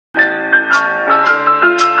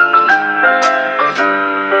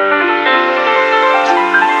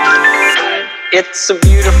It's a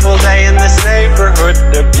beautiful day in this neighborhood,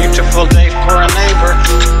 a beautiful day for a neighbor.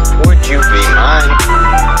 Would you be mine?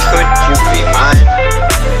 Could you be mine?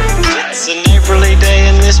 It's a neighborly day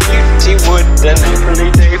in this beauty wood, a neighborly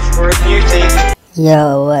day for a beauty.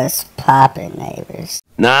 Yo, what's poppin', neighbors?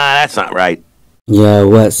 Nah, that's not right. Yo,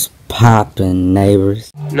 what's poppin',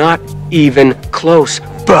 neighbors? Not even close,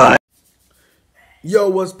 bud. Yo,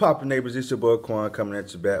 what's poppin', neighbors? It's your boy Quan coming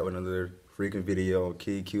at you back with another freaking video on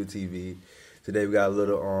KQTV. Today we got a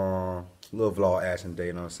little vlog action day,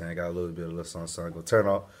 you know what I'm saying? Got a little bit of little sun go turn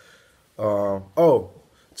off.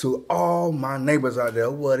 To all my neighbors out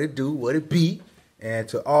there, what it do, what it be, and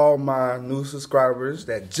to all my new subscribers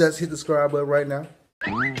that just hit the subscribe button right now.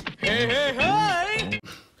 Hey.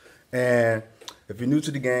 And if you're new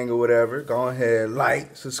to the gang or whatever, go ahead,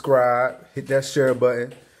 like, subscribe, hit that share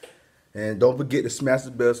button. And don't forget to smash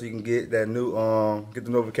the bell so you can get that new get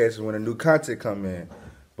the notification when the new content come in.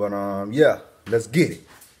 But yeah, let's get it.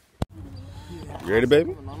 You ready,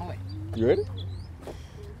 baby? You ready?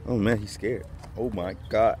 Oh man, he's scared. Oh my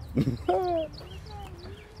god.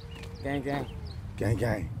 Gang, gang. Gang,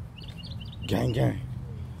 gang. Gang, gang.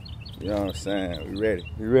 You know what I'm saying? We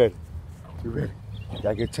ready. We ready. We ready.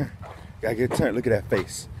 Gotta get turned. Gotta get turned. Look at that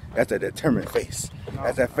face. That's that determined face.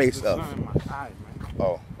 That's that face up.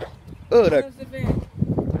 Oh. Oh, that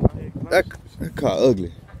car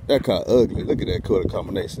ugly. That car ugly. Look at that color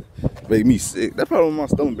combination. Make me sick. That's probably my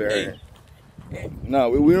stomach barrier. No,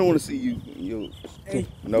 we don't want to see you. Hey.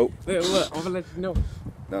 Nope. Look, I'm gonna let you know.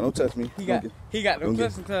 No, don't touch me. He got the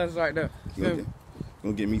pussy touch right there.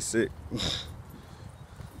 Gonna get me sick.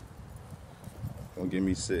 Gonna get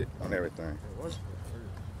me sick on everything.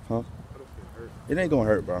 Huh? It ain't gonna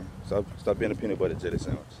hurt, bro. Stop being a peanut butter jelly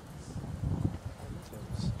sandwich.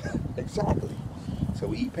 Exactly. So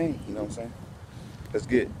we eat pain, you know what I'm saying? That's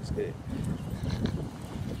good. That's good.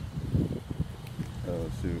 Oh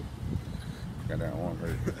shoot. Got that arm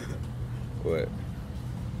hurt. What?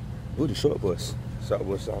 Ooh, the short bus. Short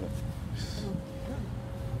bus solid.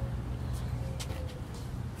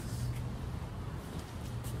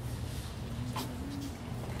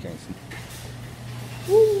 Can't see.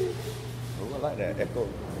 Woo! Oh, I like that. Echo.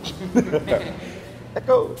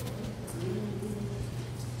 Echo.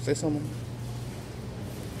 Say something.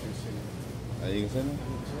 Are you gonna say nothing?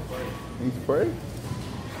 You afraid?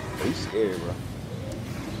 Oh, you scared, bro.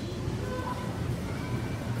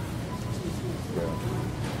 Yeah.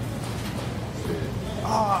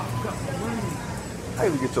 How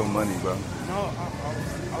you get your money, bro? No, I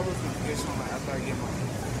was gonna forget something after I get my money.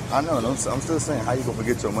 I know. I'm still saying, how you gonna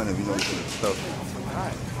forget your money if you know you put the stuff?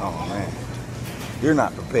 Oh man, you're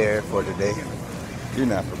not prepared for today. You're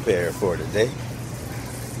not prepared for today.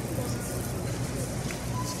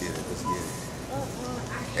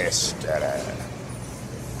 Estrada.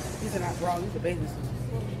 These are not bra, these are bathing suits.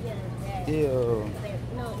 Ew.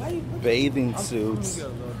 Bathing suits.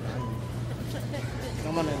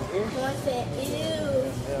 Come on in.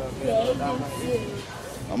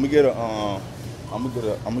 I'm gonna get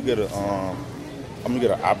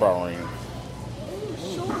an eyebrow ring.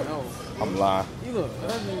 No. I'm lying. You look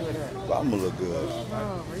ugly with that. But I'm gonna look good.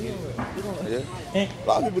 Oh, really? Yeah. A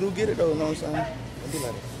lot of people do get it though, you know what I'm saying? Don't be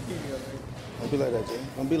like that. Don't be like that, Jay.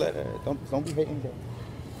 Don't be like that. Don't be hating that.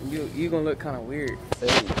 You gonna look kind of weird. Hey,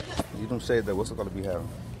 you don't say that. What's it gonna be having?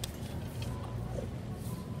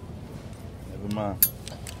 Never mind.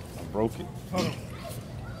 I broke it.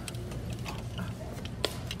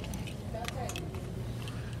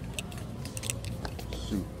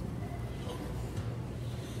 Shoot.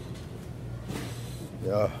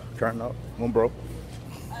 Yeah, turn up. One broke.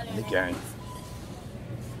 The gang.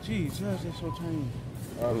 Jeez, that's so tiny.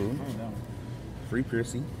 Free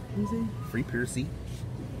Piercy. Free Piercy.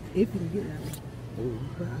 If you can get that one.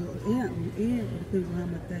 But and it depends on how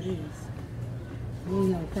much that is. We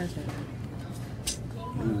don't have a price right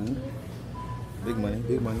now. Ooh. Big money,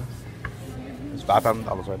 big money. It's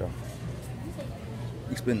 $5,000 right there.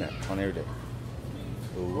 You spend that on every day.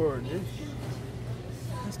 Ooh.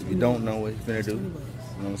 If you don't know what he's finna do, you know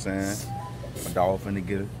what I'm saying? My dog finna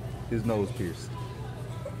get his nose pierced.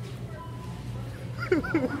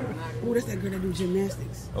 Oh, that's that girl that do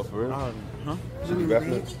gymnastics. Oh, for real? Huh? She do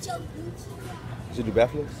backflips? She do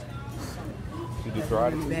backflips? She do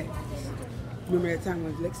karate? Remember that time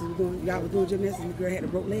when Lexus was doing, y'all was doing gymnastics and the girl had a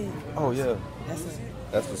broke leg? Oh, yeah. That's her.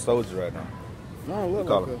 That's the soldier right now. No, I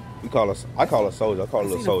call her soldier. I call her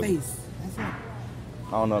little soldier. Face. That's her.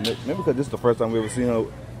 I don't know. Maybe because this is the first time we ever seen her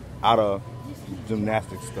out of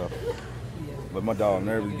gymnastics stuff. But my dog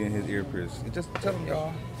nervous getting his ear pierced. Just tell him,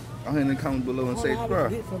 y'all. Go ahead and comment below and say, bro,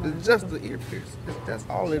 it's just the ear pierce. That's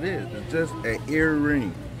all it is. It's just an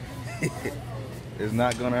earring. It's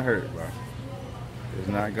not gonna hurt, bro. It's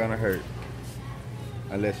not gonna hurt.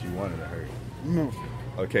 Unless you want it to hurt. No.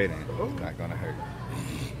 Okay then. It's not gonna hurt.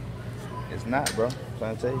 It's not, bro. I'm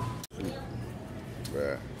trying to tell you.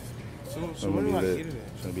 Bruh. So when do I get it at?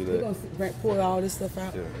 It's gonna be We're lit. gonna pour all this stuff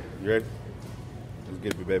out. Yeah. You ready? Let's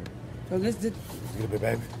get it, baby. So let's just Let's get it,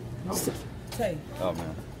 baby. Tay. Oh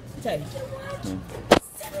man. Tay.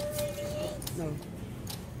 No.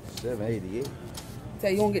 788.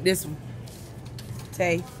 Tay, you gonna get this one.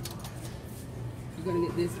 Tay. You're gonna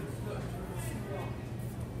get this one.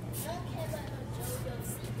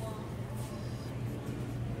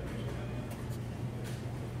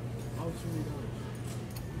 I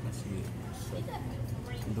see it.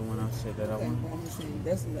 The one I said that I Okay, want. I'm just saying,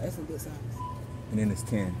 that's a good size. And then it's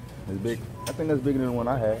 10. It's big. I think that's bigger than the one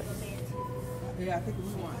I had. Yeah, I think it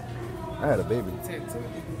was one. I had a baby. 10 too.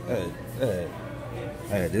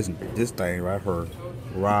 I had this thing right here.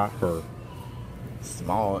 Right here.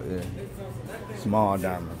 Small, small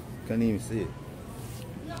diamond. Couldn't even see it.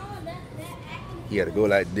 You had to go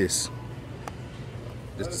like this.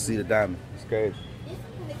 Just to see the diamond. It's crazy.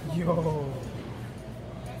 Yo.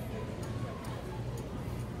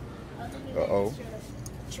 Uh-oh.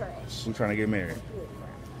 Trash. Who's trying to get married?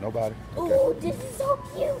 Nobody? Oh, this is so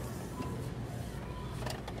cute.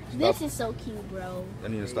 This is so cute, bro. I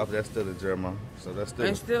need to stop that stealing, Jeremiah. So that's stealing.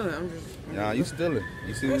 I'm stealing. I'm just. Nah, you stealing.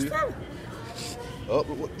 You see what you... Oh,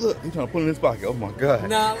 look, he's trying to put it in his pocket. Oh my God.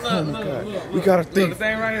 Nah, look, Oh my look, God. look. We got a Look, thief. the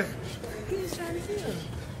thing right here. He's trying to steal.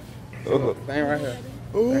 Oh. Thing right here.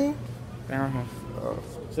 Oh. Thing right here.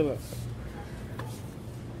 So look.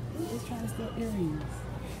 He's trying to steal earrings.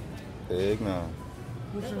 Heck no.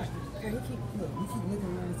 He's trying to, he keep looking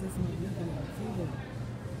around and says something looking at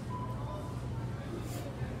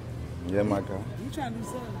the Yeah, my God. You trying to do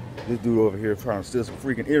something? This dude over here trying to steal some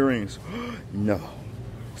freaking earrings. No.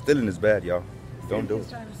 Stealing is bad, y'all. Don't do it.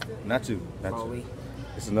 Trying to steal. Not you. Not you.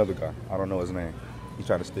 It's another guy. I don't know his name. He's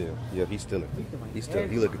trying to steal. Yeah, he's stealing. He's stealing.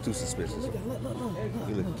 He looking too suspicious. Look.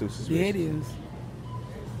 He looking too suspicious. Yeah, it is.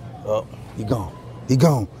 Oh, he gone. He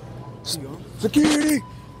gone. Security!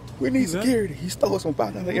 We need security. He stole some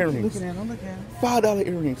 $5 earrings. Looking at him, look at him. $5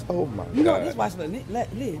 earrings. Oh my You know, God. this watch live.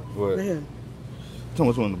 What? Right here. Tell me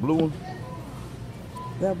which one, the blue one?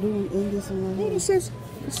 That blue one in this one What right it says?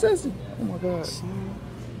 It says it. Oh my God.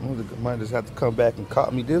 I might just have to come back and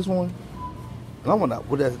cop me this one. And I want that.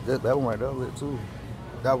 Well, that one right there lit too.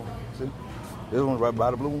 That one. See? This one right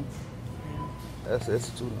by the blue one. That's the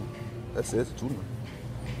S2 one. That's the S2 one.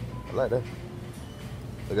 I like that.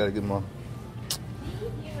 I gotta get my.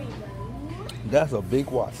 That's a big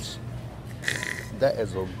watch. That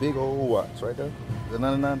is a big old watch right there. The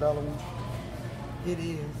 $99 one. It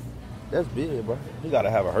is. That's big, bro. You gotta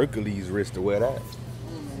have a Hercules wrist to wear that.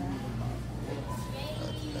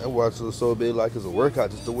 That watch is so big, like it's a workout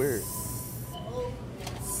just to wear it.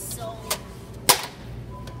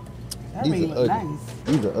 That These ring are look ugly. nice.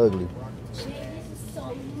 These are ugly. This is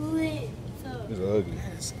so lit. These are ugly.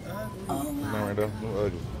 Oh my. Not right there. They're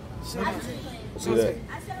ugly. See that?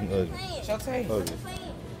 They're ugly. Shotay. Ugly.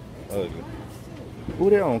 Ugly. Who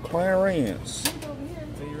they on? Clarence.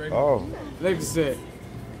 Oh. Lady said,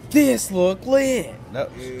 this look lit. That,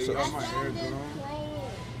 so,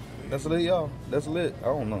 that's lit, y'all. That's lit. I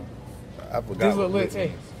don't know. I forgot. This look what lit, Tay.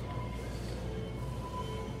 means.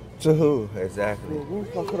 To who? Exactly.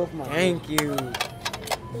 Thank you.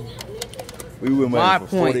 We were My married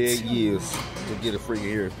for point. 48 years to get a freaking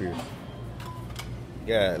ear piercing.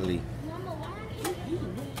 Godly.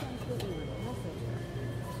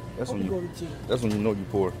 That's when you know you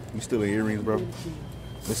poor. You still in earrings, bro.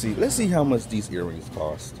 Let's see how much these earrings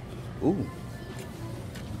cost. Ooh.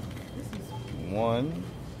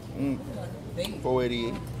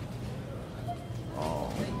 488.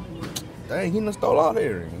 Oh. Dang, he done stole all the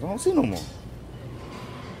earrings. I don't see no more.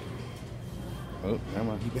 Oh, never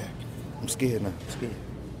mind, he back. I'm scared now.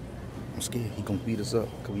 I'm scared. He gonna beat us up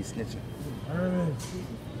because we snitching.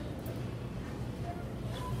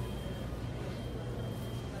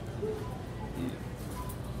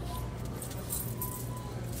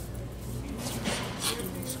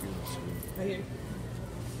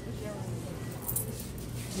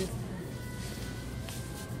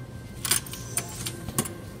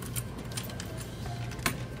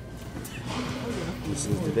 This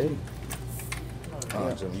is the day.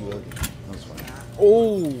 Oh, Jim, you ugly. That's fine.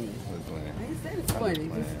 Oh. That's fine. It's funny.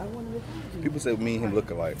 I want to look at you. People say me and him look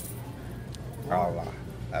alike. I'll lie.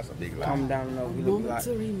 That's a big lie. Calm down, no. We look Moment like.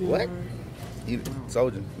 to remember. What?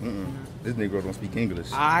 Soldier. This Negro don't speak English.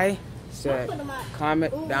 I said,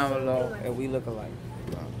 comment down below and we look alike.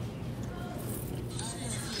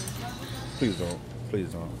 Please don't. Please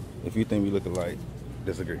don't. If you think we look alike,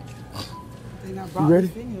 disagree. They not You brought ready?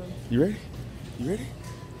 this video. You ready? You ready?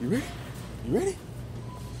 You ready? You ready?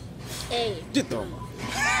 Hey. Just throw 'em.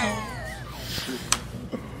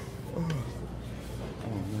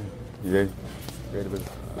 You ready? You ready, baby?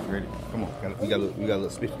 You ready? Come on. We got a little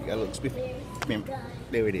spiffy. We got a little spiffy. Come here.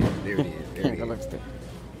 There it is. There it is. There it is.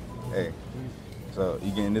 Hey. So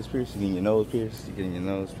you getting this pierced? You getting your nose pierced? You getting your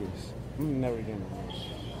nose pierced? I'm never getting a nose.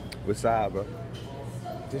 What side, bro?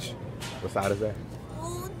 This. What side is that?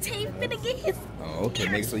 Ooh, Tay finna get his. Oh, okay.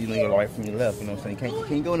 Make sure you know your right from your left. You know what I'm saying?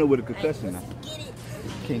 Can't go nowhere with a concussion now. Get it.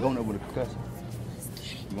 Can't go nowhere with a concussion.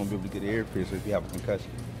 You're gonna be able to get an ear pierced if you have a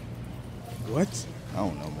concussion. What? I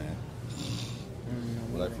don't know, man.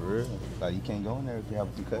 Like for real? Like you can't go in there if you have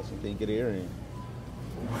a concussion. You can't get an earring.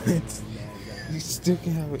 What? You still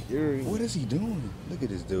can have an earring. What is he doing? Look at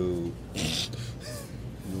this dude.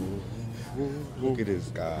 Look at this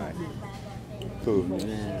guy. Cool.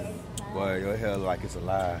 Boy, your hair like it's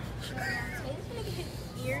alive. Tay's finna get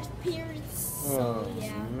his ears pierced. Oh, So,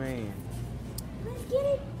 yeah. man. Let's get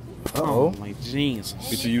it. Uh-oh. My jeans.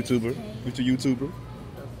 Future YouTuber. Future YouTuber.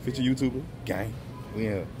 Future YouTuber. Gang.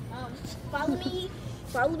 Yeah.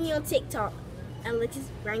 Follow me on TikTok. Alexis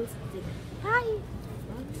Brangston. Hi.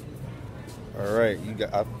 All right. You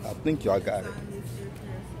got. I think y'all got it.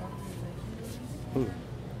 Ooh.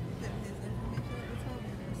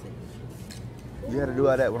 You had to do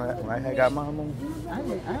all that when I had got mine on? I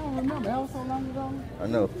don't remember. That was so long ago. I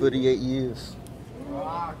know, 38 years.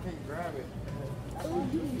 I can't grab it. Oh,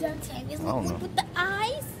 you done Tavius I don't know. with the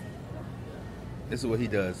eyes? This is what he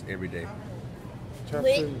does every day.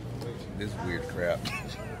 Lit. This weird crap.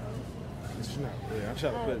 It's not. Yeah, I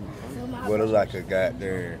try to put it. What is like a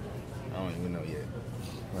goddamn? I don't even know yet.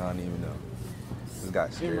 I don't even know. This guy In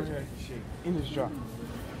my scares me. hair. Shit. In this drop.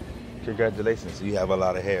 Congratulations, you have a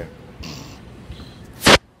lot of hair.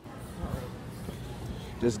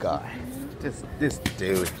 This guy. This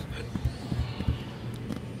dude.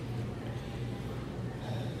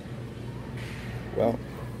 Well.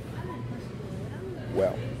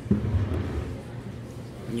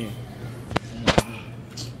 Yeah.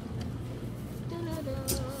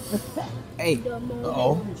 Hey.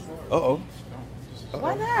 Uh-oh.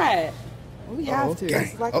 Why not? We have to. Gang.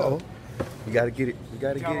 It's like Uh-oh. We gotta get it. We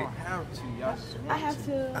gotta Y'all get it. don't have to. Y'all I have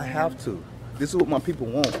to. I have to. This is what my people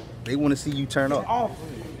want. They want to see you turn up. off.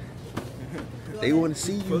 They want to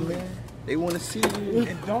see you, man. They want to see you.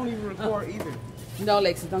 And don't even record either. No,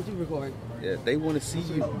 Lexus, don't you record. Yeah, they want to see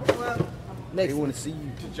you. They Lexus. want to see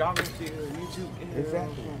you. To jog into YouTube.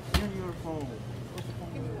 Exactly. In your phone.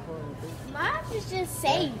 Mine is just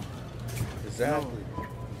safe. Exactly.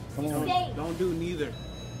 Come on. Safe. Don't do neither.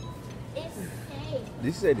 It's safe.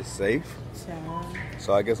 This said it's safe,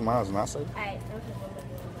 so I guess mine's not safe. Alright,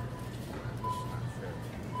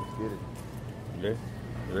 Let's get it. You ready?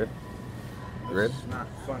 You ready? You ready? It's not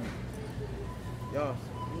funny. Y'all.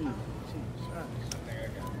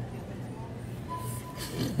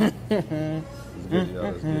 Let's get it, y'all.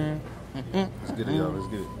 Let's get it. Let's get it, y'all. Let's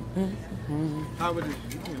get it. How would it?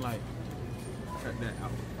 You can like cut that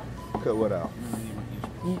out. Cut what out?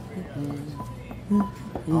 I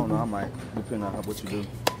don't know. I might, depending on what you do. If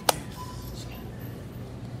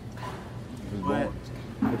it's boring.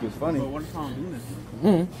 If it's funny. But what if I don't do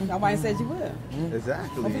nothing? Nobody said you will.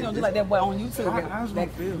 Exactly. If you don't do like that boy on YouTube, How's that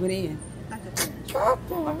it feel? went in. Like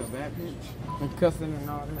a bad pinch? And cussing and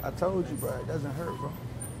all that. I told you, bro. It doesn't hurt, bro.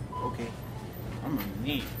 Okay. I'm a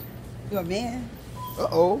man. You a man?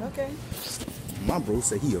 Uh-oh. Okay. My bro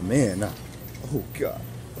said he a man now. Oh, God.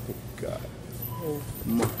 Oh, God. Oh,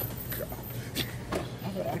 my God. I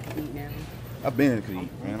thought I could eat now. I've been to eat,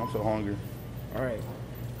 man. I'm so hungry. All right.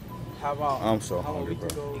 How about? I'm so how about hungry, we can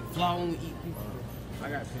bro. go Vlog and eat people. I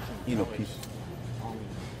got pictures. You know, people.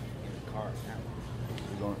 In the car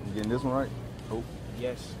now. You getting this one right? Oh.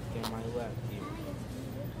 Yes, in my left ear.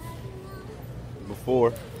 Before.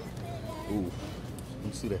 Ooh. Let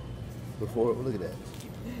me see that. Before. Look at that.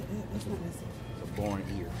 That's not this. It's a boring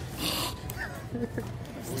ear.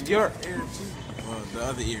 Your ear too. The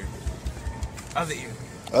other ear. Other ear.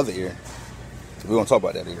 Other ear. We're gonna talk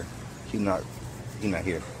about that ear. He not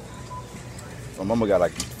here. My mama got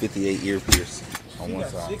like 58 ear pierced on You one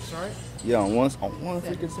got side. 6, right? Yeah, on one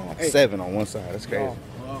freaking side. Hey. 7 on one side. That's crazy. Well,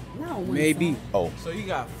 No, one maybe. side. Oh, So you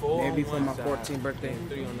got 4 Maybe on for one my side, 14th birthday. and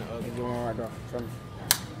 3 on the other. The one right there. From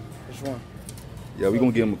which one? yeah, we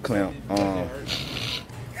gonna give him a clamp.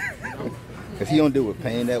 Cause he don't deal with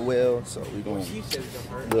pain that well, so we gonna He said it don't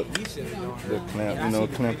hurt. Look. He said it don't the hurt. clamp, you know,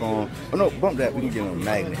 clamp on. Oh no, bump that. We can get him a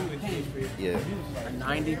magnet. Yeah, A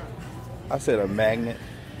 90. I said a magnet.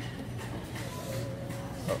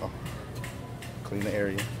 Clean the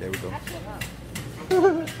area. There we go.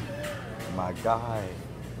 My guy.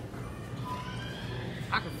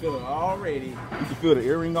 I can feel it already. You can feel the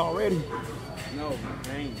earring already? No,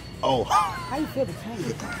 pain. Oh. How you feel the pain?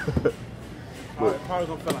 Probably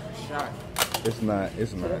gonna feel like a shot. It's not.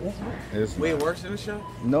 It's not. It's Way not. worse than a shot?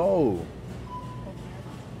 No.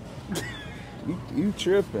 You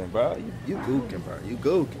tripping, bro. You gooking, bro. You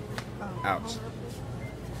gooking. Ouch.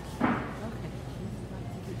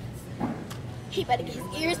 He better get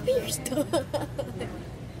his ears pierced.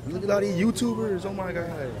 Look at all these YouTubers. Oh my God.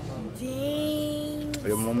 Dang.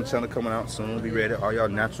 Your mama channel coming out soon. Be ready. All y'all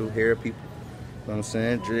natural hair people. You know what I'm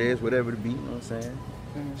saying? Dreads, whatever it be. You know what I'm saying?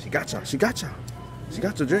 She got y'all. She got y'all. She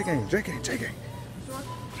got your Drake gang. Drake gang. Drake gang.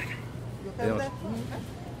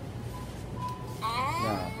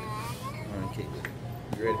 Nah. Okay.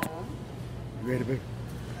 You ready? You ready, baby?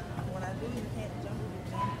 When I do, you can't jump.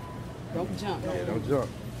 Don't jump. Yeah, don't jump.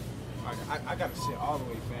 I gotta sit all the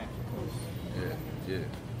way back. Yeah.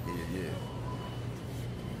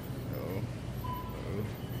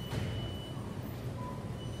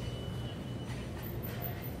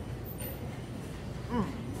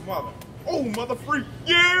 Mother. Oh, mother freak.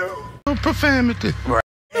 Yeah. No profanity. Right.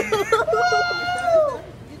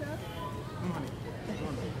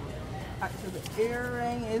 So the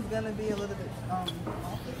earring is gonna be a little bit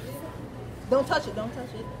don't touch it, don't touch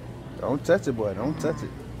it. Don't touch it, boy. Don't touch it.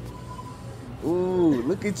 Ooh,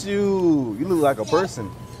 look at you. You look like a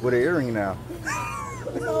person with an earring now.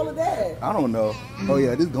 What's all of that? I don't know. Oh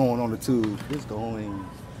yeah, this going on the tube. This going.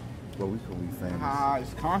 Well, we can be famous.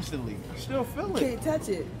 It's constantly. I still feel You it. can't touch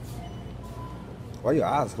it. Why your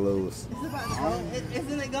eyes closed? It's about to go.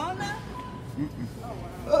 Isn't it gone now?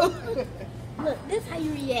 Look, this how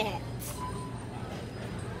you react.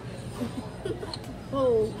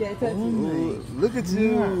 Oh, Can't touch it. Ooh, look at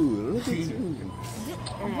you. Look at you.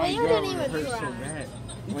 boy, you didn't even It hurts so try. bad.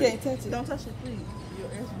 You can't touch it. Don't touch it, please. Your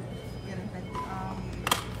ears will get infected.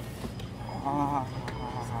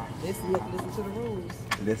 Listen to the rules.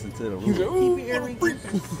 Listen to the Keep rule. your earring in for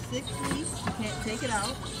 6 weeks. You can't take it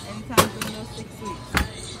out anytime during those 6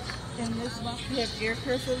 weeks. In this box, we have ear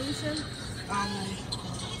care solution.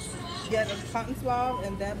 Get a cotton swab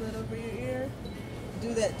and dab it over your ear.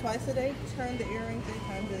 Do that twice a day. Turn the earring 3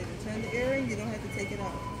 times a day. Turn the earring, you don't have to take it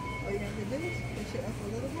out. All you have to do is push it up a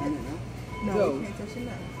little bit. No, you can't touch it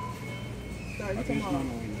now. Starting tomorrow.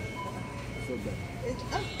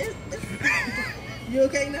 You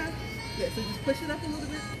okay now? Yeah, so just push it up a little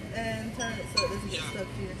bit and turn it so it doesn't get stuck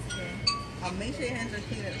to your skin. Make sure your hands are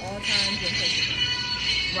clean at all times when touching it.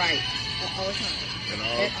 Right. At all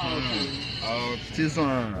times. Oh,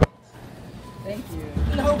 Tizon. Thank you.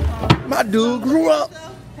 No problem. My dude grew up.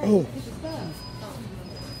 Oh,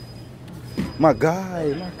 my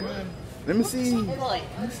guy. Let me see. Like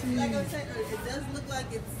I said, it does look like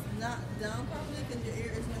it's not down properly because your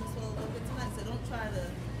ear is going to swell up tonight. So don't try to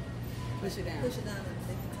push it down and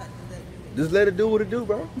make it tight. Just let it do what it do,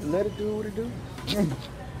 bro. Just let it do what it do.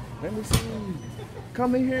 Let me see.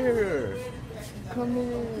 Come in here. Come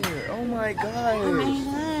here. Oh my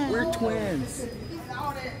gosh. We're twins.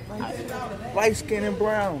 Light skin and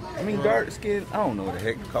brown. I mean dark skin. I don't know what the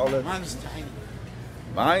heck to call it. Mine's tiny.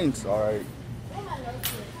 Mine's alright.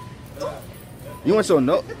 You want some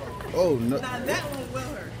no? Oh no. Now that one will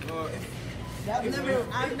hurt.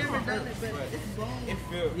 I've never done it, but it's bone. It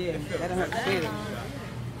feels. Yeah, that'll hurt the feeling.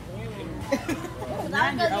 I'm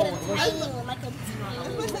gonna get a tiny one, like a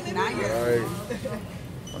Alright.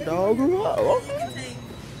 My dog grew up. Okay.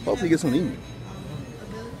 Hopefully he gets some eating.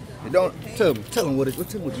 Don't tell him what you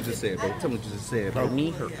just said, bro. Tell him what you just said, bro.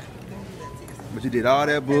 Me hurt. But you did all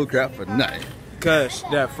that bull crap for nothing. Cause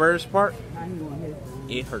that first part,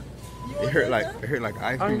 it hurt. It hurt like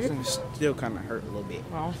ice cream. It still kind of hurt a little bit.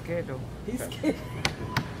 Oh, I'm scared though. He's scared.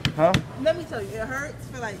 Huh? Let me tell you, it hurts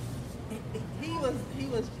for like he was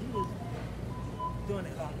doing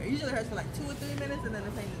it longer. It usually hurts for like 2 or 3 minutes, and then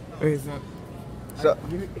the pain is gone. So,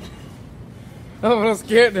 Oh, I'm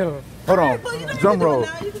scared though. hold on. Well, you know you Drum can do it roll.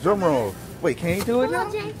 now. You can Drum come roll. Wait, can he do it now?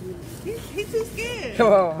 He's too scared.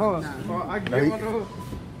 Hold on. Well, I can No, get he- one though.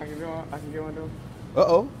 I can get one though.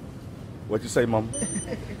 Uh-oh. What you say, mama? I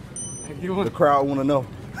can get one. The crowd want to know.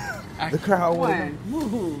 The crowd want to know.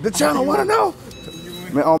 Move. The channel want to know.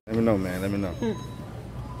 Man, let me know, man. Let me know.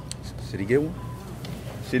 Should he get one?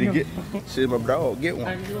 Should he get? Should my dog get I one?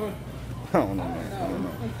 can get one. I don't know, man. I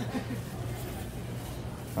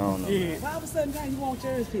don't know. Yeah. Why all of a sudden now you want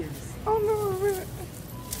yours pierced? Oh no, man.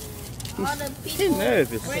 all the people,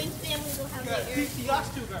 nervous. Brain families will have their ears. Y'all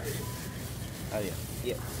still got it. Oh yeah.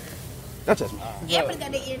 Yeah. Don't touch me. Everybody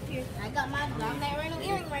got their ear pierced. I got mine. I'm not wearing no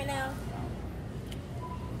earring right now.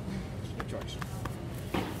 Good choice.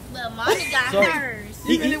 But mommy got hers.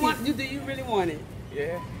 You really want? Do you really want it?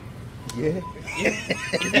 Yeah. Yeah.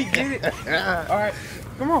 He get it. All right.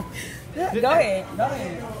 Come on. Go ahead. Go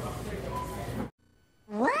ahead.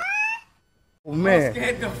 Oh, man.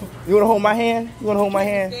 Scared though. You want to hold my hand? You want to hold my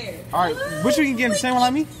hand? All right. Which one you getting? The same one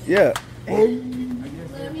like me? Yeah.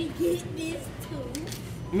 Let me get this too.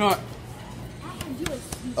 You know what?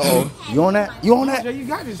 Oh, you on that? You on that? Jay, you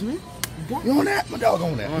got this, man. You on that? My dog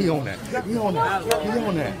on that. He on that. He on that. He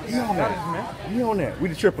on that. He on that. He on that. We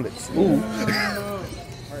the triplets. Ooh.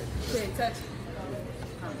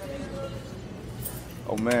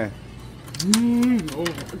 Oh man.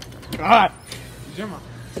 God. Gemma.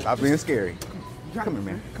 Stop being scary. Come here,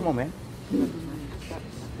 man. Come on, man.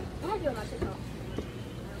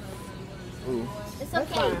 Ooh. It's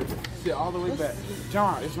okay. Sit all the way back.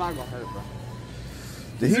 John, it's not gonna hurt, bro.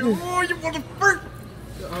 Did he just... Oh, you motherfucker!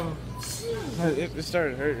 It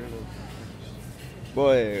started hurting.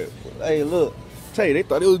 Boy, hey, look. Tell you, they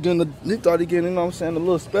thought it was getting, you know what I'm saying, a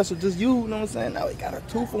little special, just you know what I'm saying? Now we got a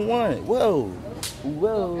 2-for-1. Whoa.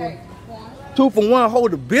 Whoa. 2-for-1,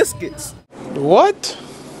 hold the biscuits. What?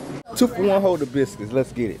 2-for-1, hold the biscuits.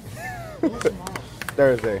 Let's get it.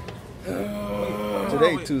 Thursday.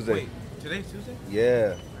 Today, Tuesday. Wait, today's Tuesday?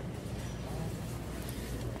 Yeah.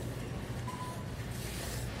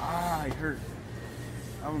 Ah, it hurt.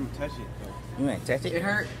 I wouldn't touch it though. You ain't touch it? It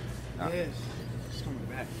hurt. No. Yes. It's coming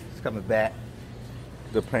back. It's coming back.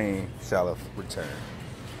 The pain shall return.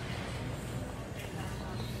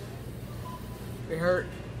 It hurt.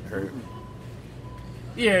 Hurt.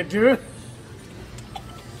 Yeah, dude.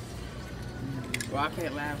 Well, I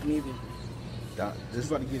can't laugh neither. Just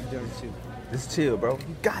about to get it done too. Just chill, bro.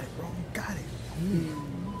 You got it, bro. You got it.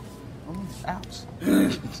 Ouch.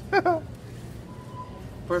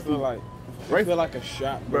 First feel like Right. feel like a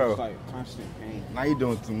shot, but Bro. it's like constant pain. Now you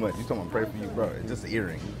doing too much. You talking about pray for you, bro. It's just the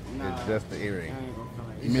earring. Nah. It's just the earring. I ain't gonna feel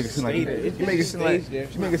like You make it seem like stay there. It you make it just seem like stays there.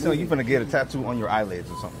 you make it seem like you finna get a tattoo on your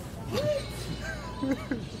eyelids or something.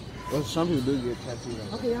 Well, some people do get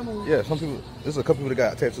tattoos. Okay, I'm on. Yeah, some people. There's a couple people that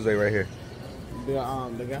got tattoos right here. The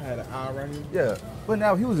guy had an eye right here. Yeah, but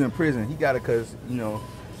now he was in prison. He got it because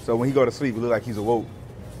so when he go to sleep, it look like he's awoke.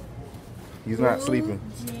 He's not sleeping.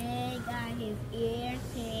 Jay got his ear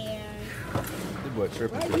pierced. This boy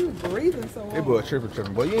tripping. Why are you breathing so hard? This boy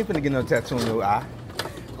tripping. Boy, you ain't finna get no tattoo on your eye.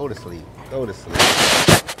 Go to sleep. Go to sleep.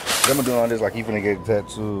 I'm doing all this like you finna get a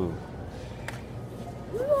tattoo.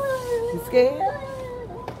 You scared?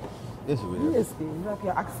 This is You weird. is scared. Okay,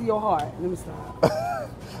 I can see your heart. Let me stop.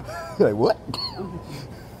 Like what?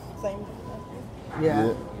 Same.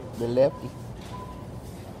 Yeah. The lefty.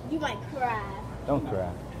 You might cry. Don't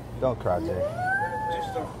cry. Don't cry, Jay.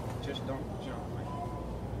 Just don't jump.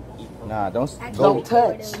 Nah, don't Don't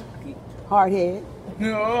touch. Hard head.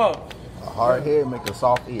 No. A hard head make a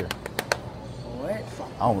soft ear. What?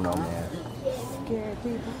 I don't know, man. Scared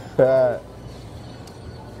people.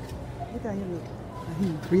 Look at him. He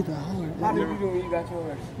breathing hard. How did you do when you got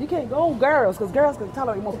yours? You can't go on girls because girls can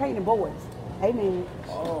tolerate more pain than boys. Amen.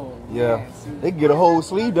 Oh. Yeah. They can get a whole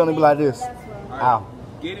sleeve done and be like this. Ow.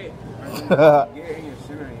 Get it. Get it in your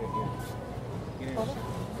center of your ear. Get it.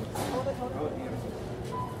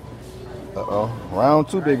 Uh-oh. Round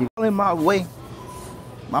 2, baby. In my way.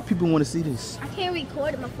 My people want to see this. I can't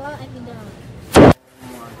record it. My phone ain't been done.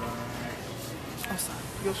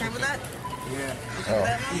 You okay with that? Yeah.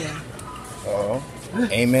 Yeah. Uh-oh.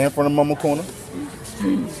 Amen from the mama corner.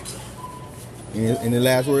 Any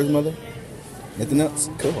last words, mother? Nothing else?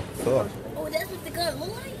 Cool. Oh, that's what the gun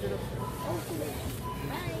look like?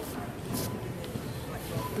 Bye.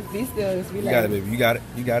 Be still. Just You got it, baby. You got it.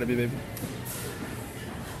 You got it, baby.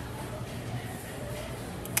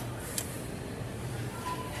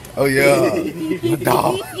 Oh, yeah. My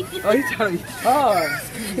dog. Oh, he's trying to be hard.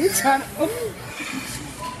 He's trying to.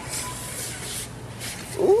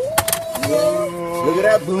 Look at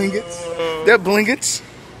that blingets. That blingets.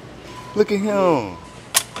 Look at him.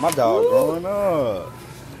 My dog growing up.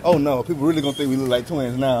 Oh no, people really gonna think we look like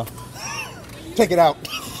twins now. Take it out.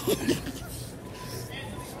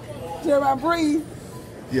 Everybody breathe.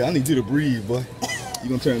 Yeah, I need you to breathe, boy. You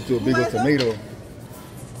gonna turn into a big old tomato.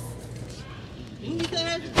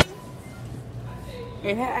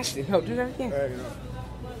 And that actually helped. Do that again.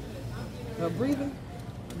 Breathing.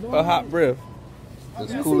 A hot breath.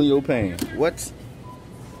 It's cooling your pain. What?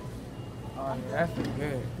 Oh, yeah, that's pretty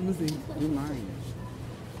good. Let me see. You mine.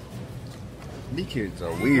 These kids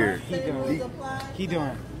are weird. Keep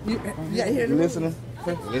doing. Yeah, here. You listening?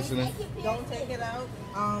 Listening? Don't take it out.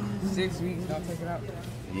 6 weeks, don't take it out.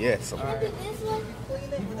 Yes. Look at this one.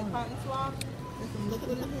 Clean it with a cotton swab. There's some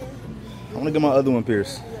liquid in here. I'm gonna get my other one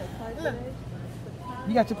pierced. Do that twice a day.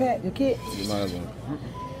 You got your pet, your kid, Get my other one.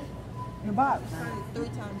 your box. Turn it 3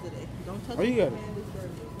 times a day. Don't touch Oh, you got it.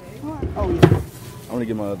 okay? Oh yeah. I'm gonna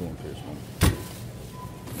get my other one first.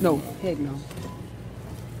 No, heck no.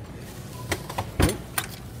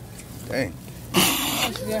 Dang.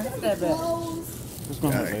 Yeah, that bad. It's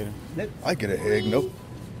gonna hurt later. I get a heck no.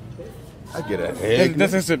 I get a heck.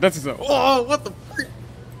 That's it. That's it. Oh, what the freak?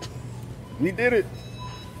 We did it.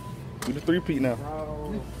 We the 3-peat now.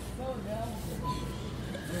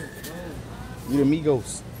 We the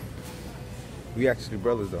Migos. We actually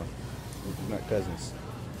brothers though. We're not cousins.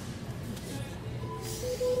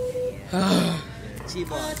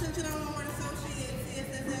 Attention all Walmart associates,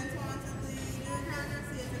 CSS Antoine to lead your counter,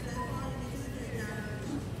 CSS Antoine, you need to do your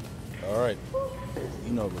counter. All right.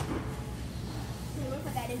 You know.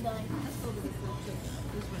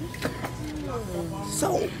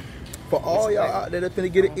 So, for all y'all out there that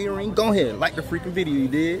finna get an earring, go ahead, like the freaking video you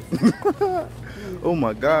did. Oh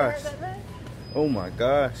my gosh. Oh my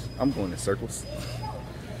gosh. I'm going in circles.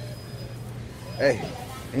 Hey,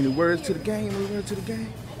 any words to the game? Any words to the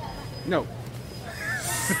game? No.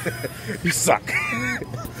 You suck.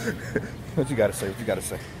 What you gotta say? What you gotta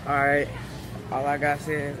say? Alright. All I gotta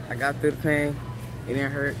say is I got through the pain. It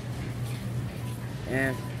didn't hurt.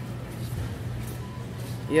 And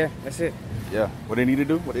yeah, that's it. Yeah. What they need to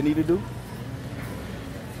do? What they need to do?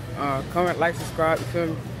 Comment, like, subscribe, you feel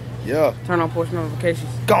me? Yeah. Turn on post notifications.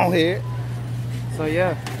 Go ahead. So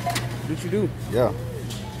yeah, do what you do. Yeah.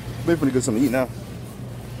 We finna get something to eat now.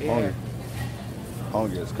 Yeah. Hungry.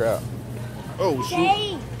 Hungry as crap. Oh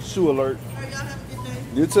shoot. Shoe alert. All right, y'all have a good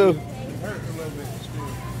day. You too.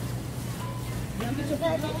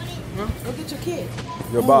 Go get your kid.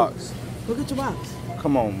 Your box. Go get your box.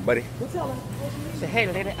 Come on, buddy. Go tell her. Say,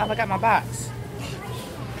 hey lady, I got my box.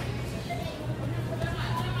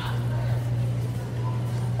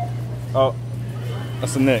 Oh,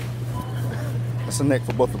 that's a neck. That's a neck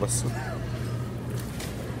for both of us.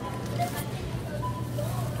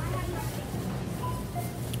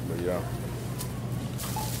 But yeah.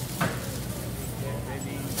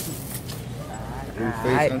 Blue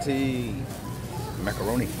face auntie.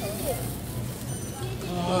 Macaroni.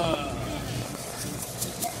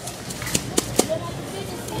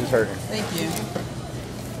 Who's hurting? Thank you.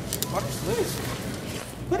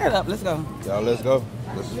 Put that up. Let's go. Y'all, let's go.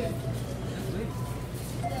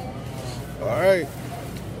 All right.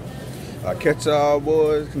 I'll catch y'all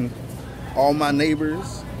boys and all my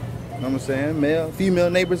neighbors. You know what I'm saying? Male, female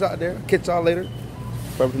neighbors out there. Catch y'all later.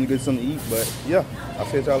 Probably gonna get something to eat, but yeah, I'll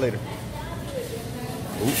catch y'all later.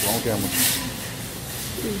 Ooh, wrong camera.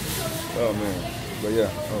 Oh man. But yeah.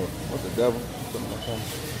 Oh, what the devil?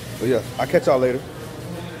 But yeah, I'll catch y'all later.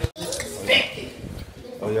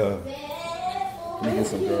 Oh yeah. Let me get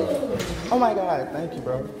some drugs. Oh my God, thank you,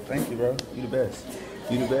 bro. Thank you, bro. You the best.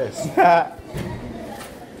 You the best.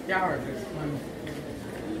 Y'all are just funny.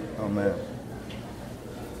 Oh man.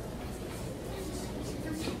 I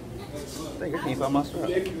think I can't find my strap.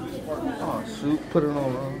 Oh shoot, put it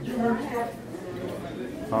on wrong.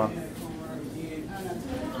 Huh?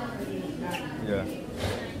 Yeah.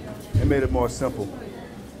 It made it more simple.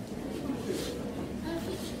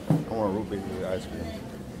 I want a root beer with ice cream.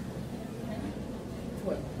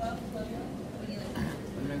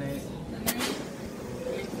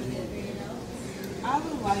 I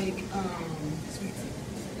would like sweet tea.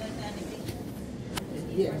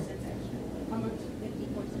 Yeah. How much?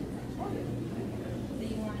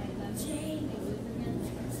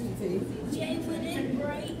 Sweet tea.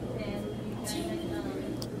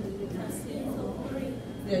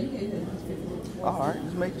 Yeah, you can have All right,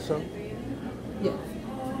 just make it so. Yeah.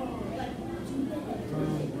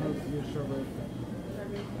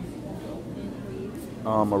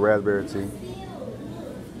 A raspberry tea.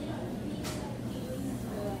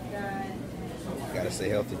 Gotta stay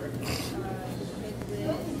healthy.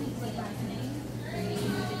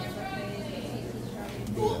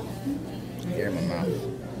 Air in my mouth.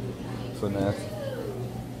 So nasty.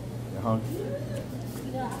 You hungry?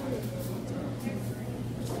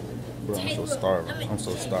 Bro, I'm so starving. I'm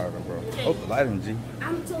so starving, bro. Oh, the lighting, G.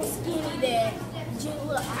 I'm so skinny that,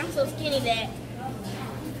 look, I'm so skinny that,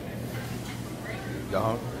 Y'all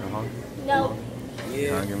hungry? You hungry? no,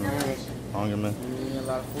 Yeah. Hungry, man? Hungry, man? Eating a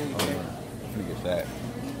lot of food. Oh, man. I'm gonna get fat.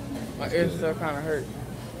 My ears still kind of hurt.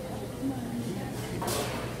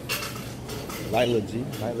 Light little G.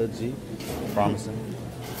 Light little G. Promising.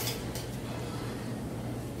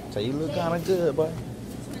 Tell you look kind of good, boy.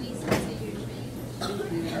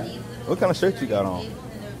 What kind of shirt you got on?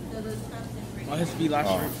 Oh, his Fila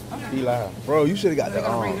shirt. Fila. Bro, you should have got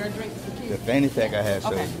the fanny pack I had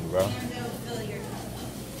showed Okay. you, bro.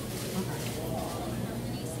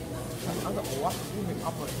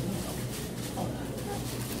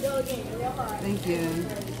 Thank you.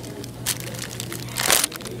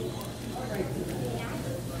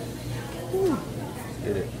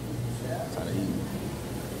 Get it. Time to eat.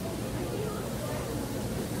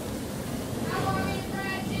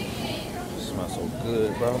 Smells so good,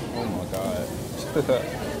 bro. Oh my god.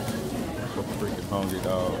 I'm freaking hungry,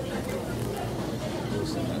 dog.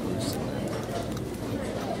 Listen, listen.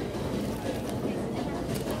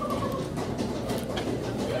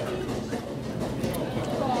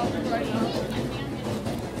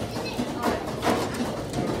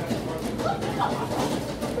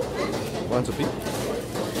 1 to feet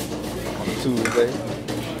on a Tuesday.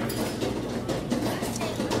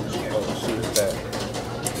 Oh shoot, it's that.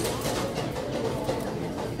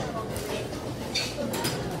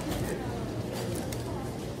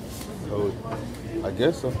 Oh, I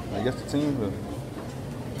guess so. I guess the team will.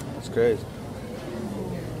 It's crazy.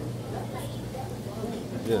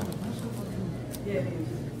 Yeah.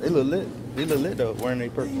 They look lit. They look lit though, wearing their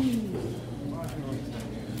purple.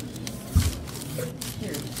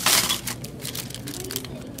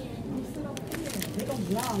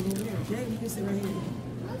 Vlog over there. Jay, you can sit right here.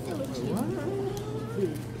 What?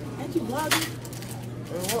 Ain't you vlogging?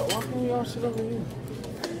 Why can't y'all sit over here?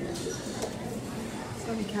 It's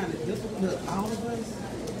gonna be kind of difficult for all of us.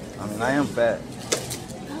 I mean, I am fat.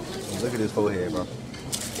 Look at this forehead, bro.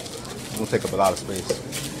 It's gonna take up a lot of space.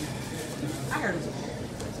 I heard it.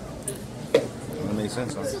 It makes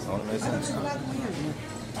sense, huh? It makes sense. I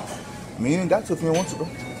mean, you ain't got to if you don't want to, bro.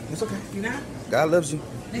 It's okay. You not? God loves you.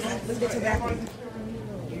 Let's get to the bathroom.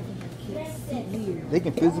 They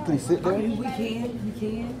can physically sit there? I mean, we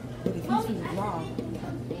can. But if he's in the vlog,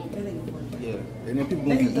 that ain't gonna work. Yeah. And then people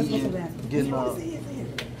gonna be eating, getting up.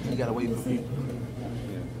 You gotta wait for people.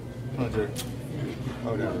 Yeah. Hunter.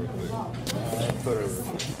 Hold that real quick. Put her.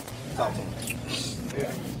 Talk to him.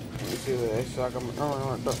 Yeah. You see that extra I got my throwing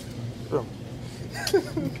on it, though. You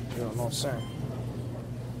don't know what I'm saying?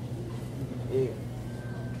 Yeah.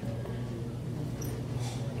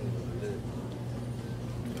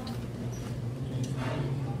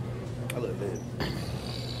 I look lit.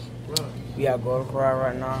 We gotta go to Corral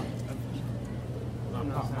right now. We're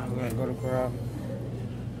gonna go to Corral.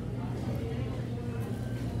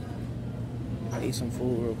 I eat some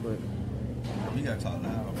food real quick. You gotta talk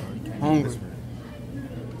loud, bro. You can't Hungry. whisper.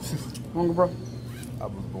 Hungry, bro? I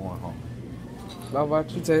was born hungry. How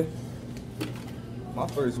about you, Tay? My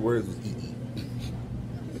first words was eat.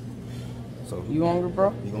 So You hungry,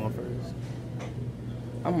 bro? You going first?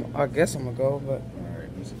 I guess I'm gonna go, but Alright,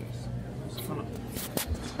 let me see this.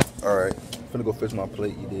 Alright, finna go fetch my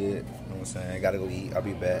plate, you did. You know what I'm saying? Gotta go eat. I'll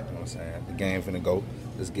be back. You know what I'm saying? The game finna go.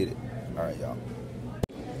 Let's get it. Alright, y'all.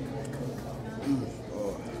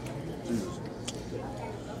 Oh, Jesus.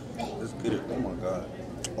 Let's get it. Oh my God.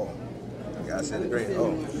 Oh, I gotta say it great.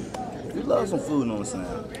 Oh, if you love some food, you know what I'm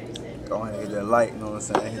saying? Go ahead and hit that like, you know what I'm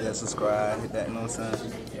saying? Hit that subscribe, hit that, you know what I'm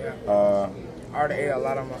saying? yeah. I already ate a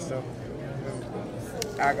lot of myself.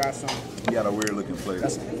 I got some. You got a weird looking plate.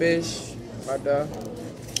 Got some fish right there.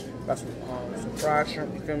 Got some fried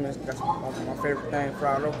shrimp, you feel me? Got some, my favorite thing,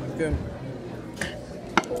 fried okra, you feel me?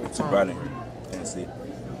 Too bright in here. Can't see.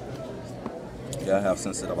 You gotta have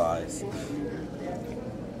sensitive eyes.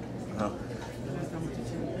 Huh?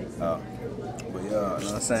 Oh. But yeah, you know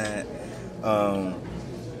what I'm saying?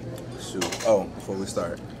 Shoot. Oh, before we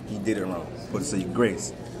start, he did it wrong. Supposed to say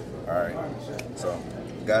grace. Alright. So,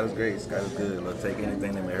 God is grace. God is good. Lord, take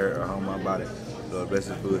anything that may hurt or harm my body. Lord, bless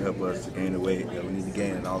this food. Help us to gain the weight that we need to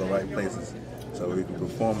gain in all the right places so we can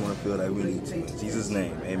perform on the field that we need to. In Jesus'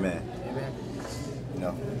 name, amen. Amen. You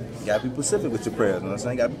know, you gotta be specific with your prayers. You know what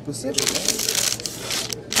I'm saying? You gotta be specific, man.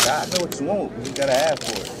 God know what you want, but you gotta ask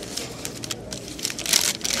for it.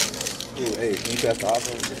 Ooh, hey, can you pass the hot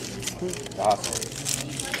sauce? The hot sauce.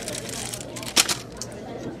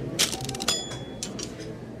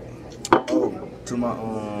 Oh, to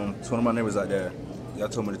one of my neighbors out there, y'all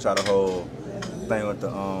told me to try the whole thing with the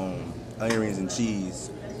onion rings and cheese.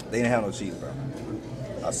 They didn't have no cheese, bro.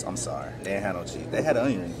 I'm sorry. They didn't have no cheese. They had the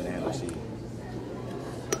onion rings, but they didn't have no cheese.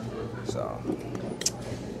 So,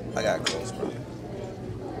 I got close, bro.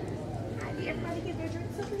 Everybody get their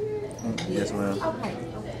drinks over here? Yes, ma'am. Okay.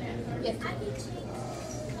 Yes.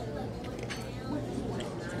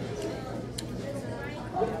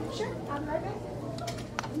 Sure, I'll be right back.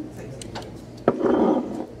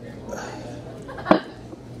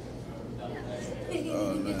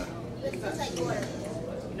 Oh, man.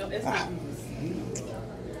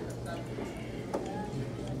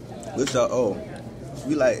 What's y'all,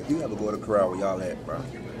 you ever go to Corral where y'all at, bro?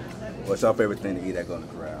 What's your favorite thing to eat at going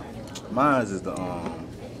to Corral? Mine is the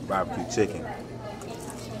barbecue chicken.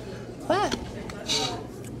 What?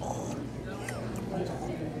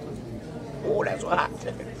 Oh, that's hot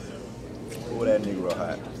chicken. Oh, that nigga real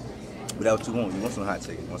hot. But that's what you want. You want some hot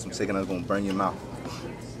chicken. You want some chicken that's gonna burn your mouth.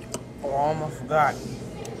 Oh, I almost forgot.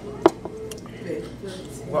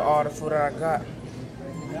 What all the food that I got?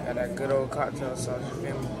 Got that good old cocktail sauce, you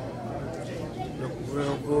feel me? Look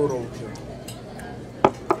real good over here.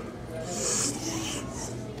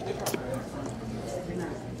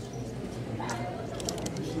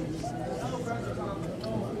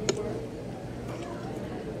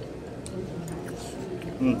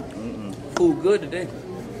 Food good today.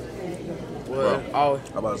 Well, always.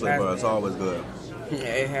 I'm about to say, bro, it's always good. Yeah,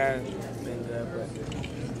 it has been good, but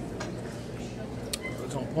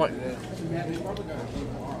it's on point today.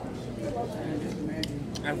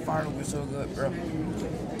 That fire was so good, bro.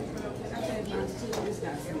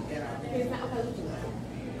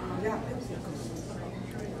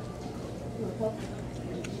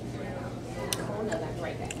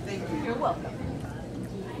 You're welcome.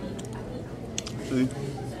 See?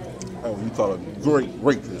 Oh, you call a great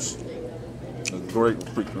waitress. A great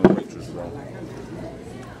freaking waitress, bro.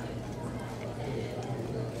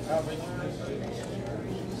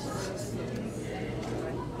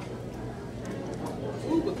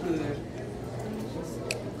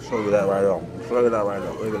 Show you that right on. Show you that right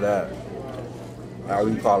on. Look at that. Now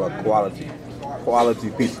we call a quality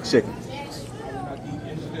piece of chicken.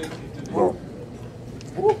 Bro.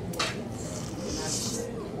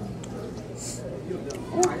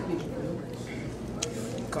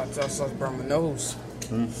 Cocktail sauce burn my nose.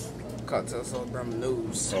 Cocktail sauce burn my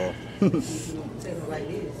nose. Oh.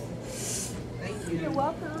 You're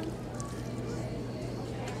welcome.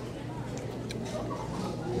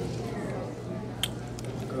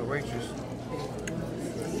 Good waitress.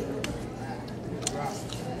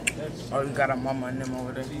 Oh, you got a mama and them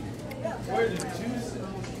over there.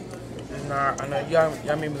 Nah, I know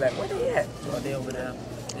y'all made me like, where they at? Oh, they over there.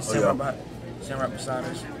 They sitting right beside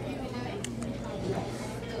us.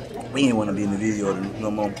 We ain't want to be in the video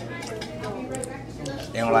no more.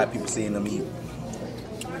 They don't like people seeing them eat.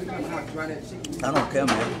 I don't care,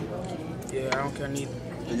 man. Yeah, I don't care neither.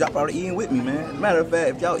 Y'all probably eating with me, man. Matter of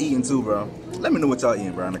fact, if y'all eating too, bro, let me know what y'all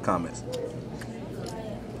eating, bro, in the comments.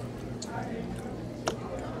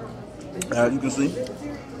 As you can see,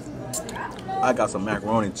 I got some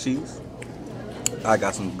macaroni and cheese. I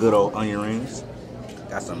got some good old onion rings.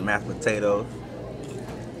 Got some mashed potatoes.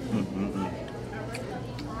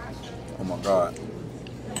 Oh my God.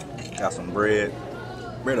 Got some bread.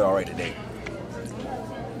 Bread alright today.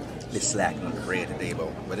 They slacking on the bread today,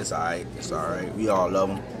 but it's alright. It's alright. We all love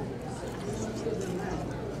them.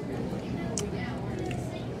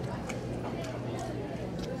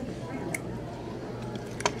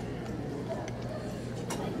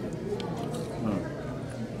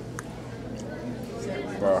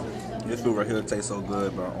 Bro, this food right here tastes so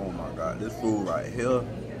good, bro. Oh my God, this food right here.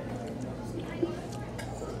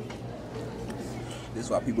 This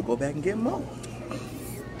is why people go back and get more.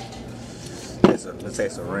 Let's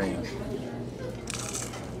taste the ring.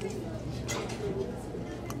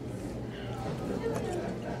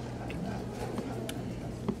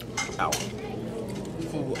 Ow.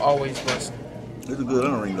 Food always blessed. This is good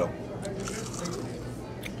onion ring though.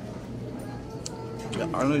 Yeah, I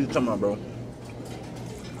know what you're talking about, bro.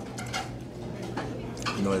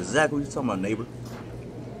 You know exactly what you're talking about, neighbor.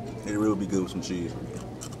 It'd really be good with some cheese.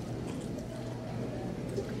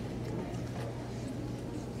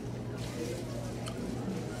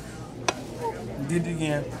 Did it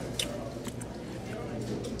again.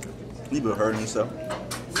 You been hurting yourself.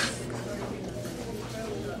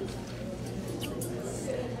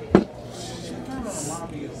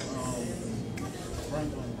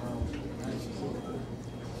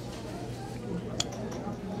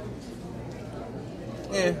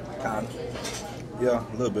 Yeah, kind of. Yeah,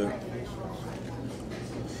 a little bit.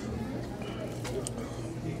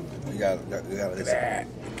 You gotta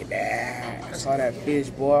Look at that. I saw that fish,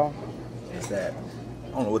 boy. What's that? I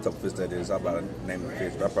don't know what type of fish that is. I'm about to name the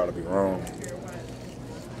fish, but I'll probably be wrong.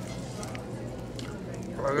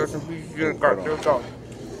 I got some pieces in the cocktail sauce.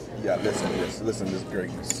 You gotta listen to this. Listen to this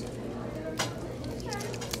greatness.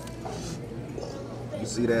 You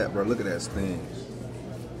see that, bro? Look at that sting.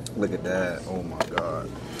 Look at that. Oh my God.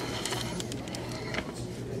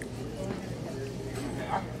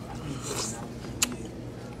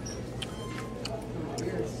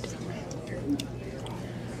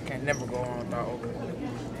 Can't never go wrong without okra.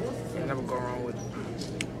 Can't never go wrong with it.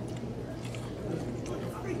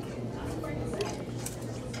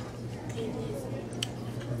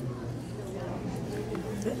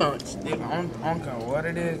 lunch. I don't care what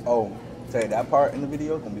it is. Oh, say that part in the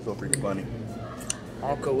video gonna be so freaking funny. I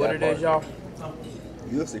don't care what it is, y'all.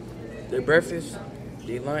 You'll see. Their breakfast,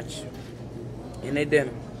 their lunch, and their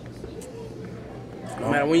dinner. No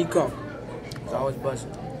matter when you come, it's always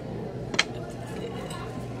busting.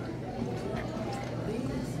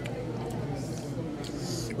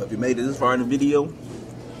 But if you made it this far in the video,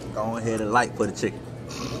 go ahead and like for the chicken.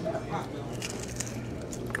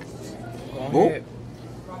 Go ahead. You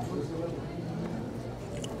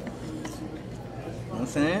know what I'm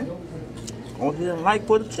saying? Go ahead and like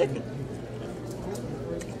for the chicken.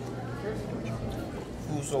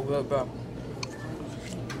 Food so good, bro.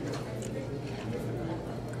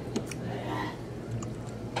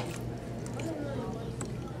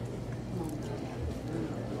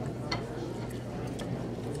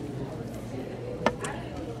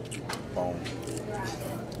 Boom.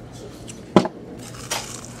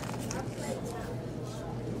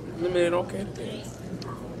 Limited, okay.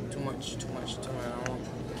 Too much. I don't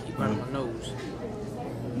keep running my nose.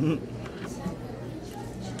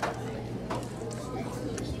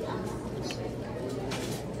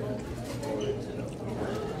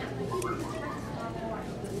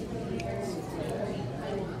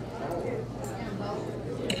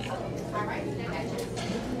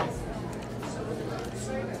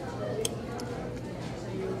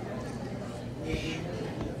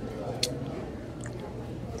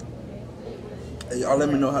 Hey, y'all let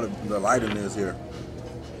me know how the lighting is here.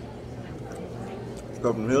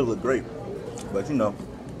 Stuff from here look great, but you know.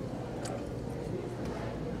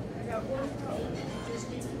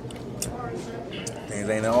 Things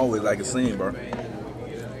ain't always like it seems, bro.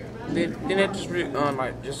 Didn't it just we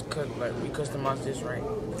customized this, right?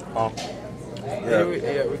 Oh. Yeah,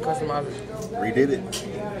 we customized it. Redid it?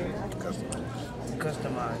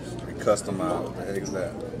 Customized. Recustomized. What the heck is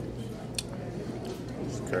that?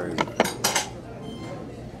 It's crazy.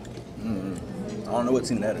 I don't know what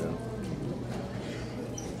team that is.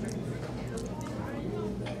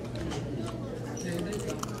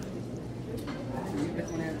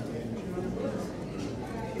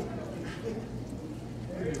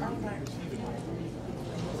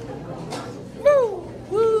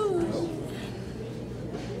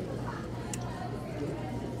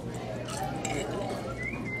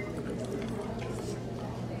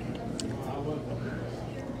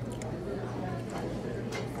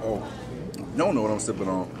 Oh, you don't know what I'm sipping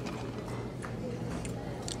on.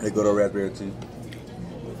 They go to raspberry tea.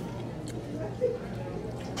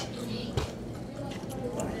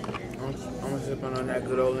 I'm sipping on that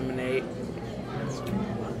good old lemonade.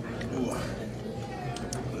 Ooh.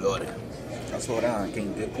 Lordy. I slow down.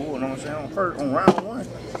 Can't get full, you know what I'm saying? On round one.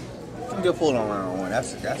 You can get full on round one.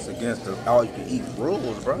 That's against the all you can eat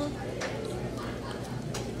rules, bro.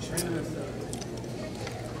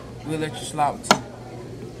 We'll let you slide with tea.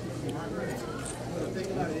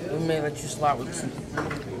 We may let you slide with tea.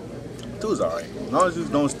 Two's alright. As long as you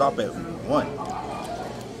don't stop at one.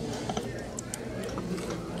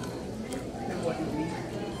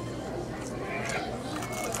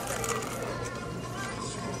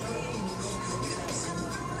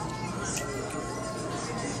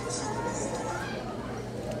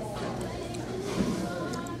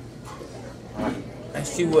 And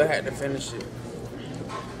she would have to finish it.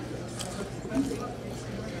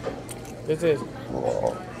 This is.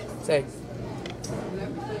 Say.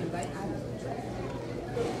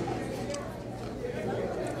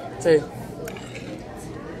 Say.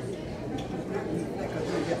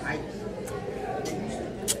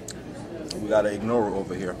 We gotta ignore it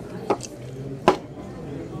over here.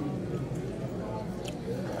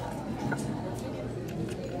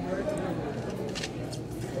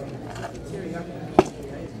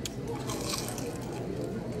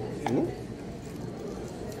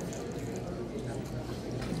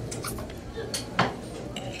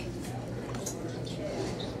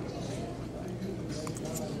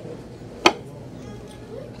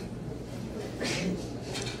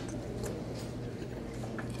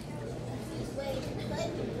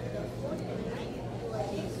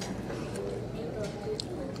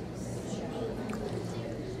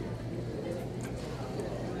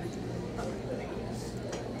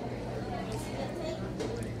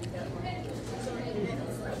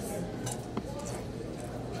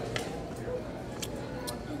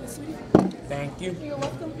 Thank you. You're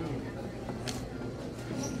welcome.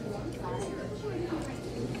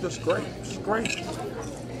 Just great. Just great.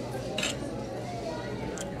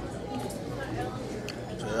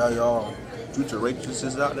 So y'all future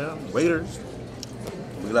waitresses out there, waiters,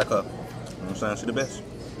 we like her. You know what I'm saying? She the best.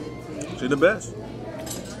 She the best.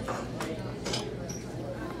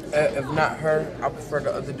 If not her, I prefer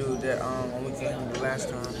the other dude that when we came the last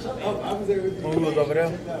time. When we was over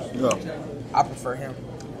there. Yeah. I prefer him.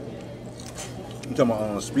 You talking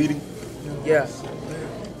about Speedy? Yeah.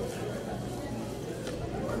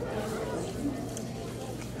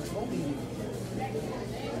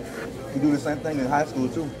 You do the same thing in high school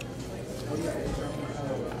too.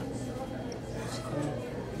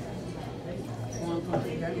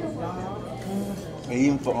 And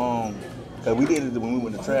even for cause we did it when we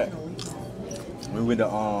went to track. We went to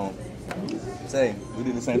we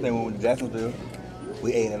did the same thing when we went to Jacksonville.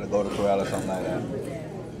 We ate at a Golden Corral or something like that.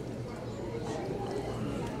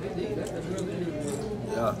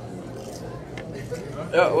 Yeah.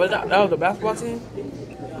 Yeah, was that was the basketball team?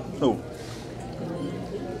 Who?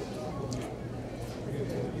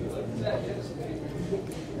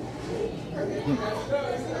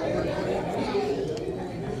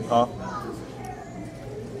 Huh?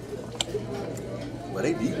 But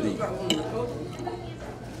they deep.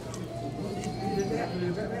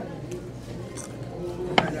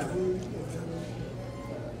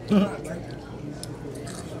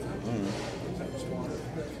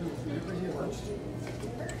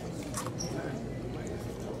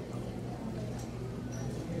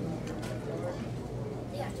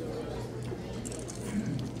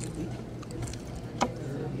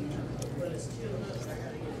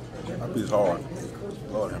 That piece hard.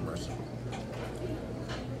 Lord have mercy.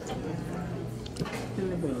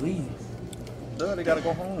 Duh, they gotta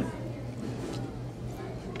go home.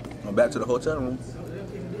 Go back to the hotel room.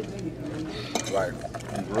 Like,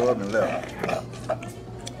 and grubbed and left.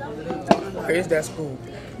 Okay, it's that school.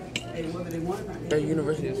 The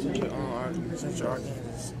University of Central Arkansas.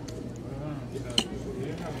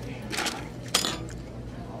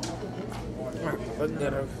 Look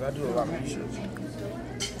that up because I do a lot of research.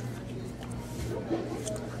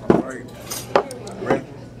 Alright. Ready?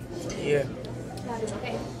 Yeah.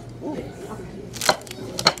 Okay.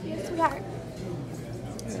 Sweetheart.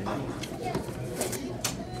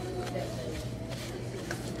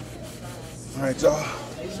 Alright, y'all.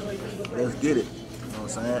 Let's get it. You know what I'm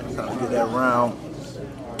saying? Trying to get that round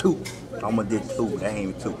 2. I'm gonna do 2. That ain't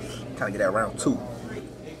even 2. Trying to get that round 2.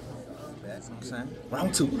 That's what I'm saying.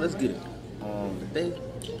 Round 2. Let's get it. Today,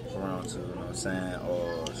 round 2. You know what I'm saying?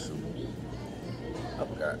 Oh, shoot. I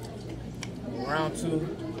forgot. Round 2,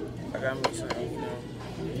 I gotta make some,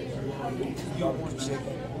 barbecue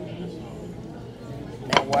chicken.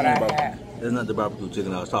 And what I had. That's not the barbecue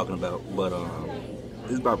chicken I was talking about, but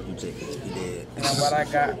this barbecue chicken. You did. And what I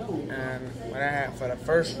got, and what I had for the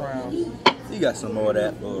first round. You got some more of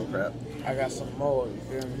that bull crap. I got some more, you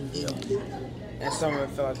feel me? Yeah. And some of it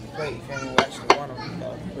fell out the plate, you feel me? We actually want them,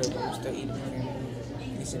 but we still eating them.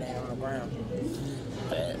 You see that on the ground.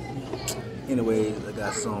 Bad. Anyways, I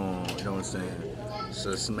got some, you know what I'm saying?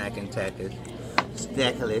 So smacking tackers,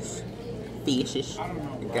 stackless, fishes.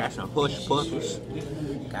 Got some hush puppies.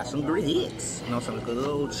 Got some grits. You know, some good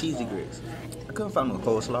old cheesy grits. I couldn't find no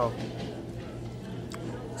coleslaw.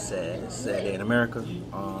 Sad day in America.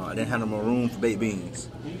 I didn't have no more room for baked beans.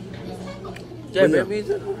 Yeah, baked beans?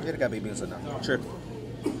 Yeah, they got baked beans in there. Tripping.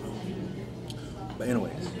 But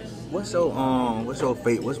anyways, what's your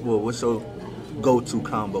fate? What's your go-to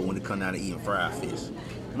combo when it comes down to eating fried fish?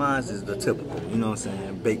 Mine is the typical, you know what I'm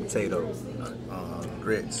saying? Baked potato,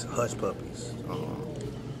 grits, hush puppies,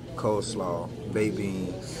 coleslaw, baked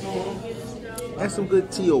beans, and some good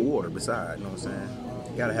tea or water beside, you know what I'm saying?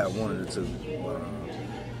 You gotta have one of the two.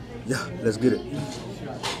 Yeah, let's get it.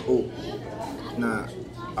 Oh, nah,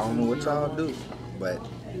 I don't know what y'all do, but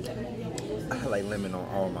I like lemon on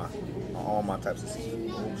all my types of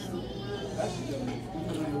seafood.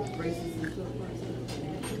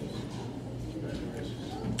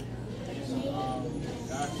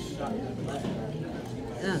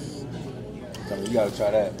 So you gotta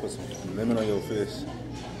try that. Put some lemon on your fish.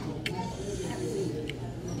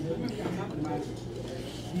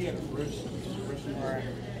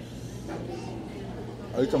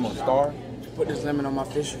 Are you talking about Star? Put this lemon on my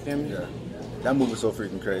fish, you feel me? Yeah. That movie's so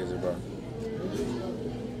freaking crazy, bro.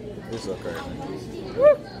 It's so crazy.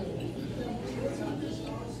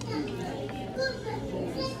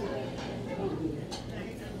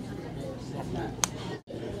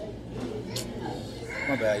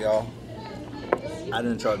 My bad, y'all. I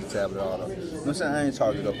didn't charge the tablet all the way. You know what I'm saying? I ain't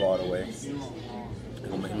charged it up all the way.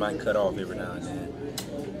 It might cut off every now and then.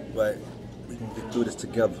 But we can get through this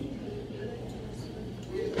together.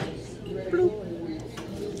 Bloop.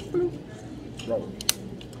 Bloop. Bro,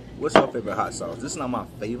 what's your favorite hot sauce? This is not my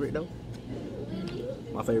favorite, though.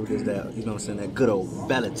 My favorite is that, you know what I'm saying, that good old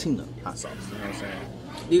Valentina hot sauce. You know what I'm saying?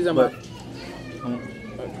 These are but,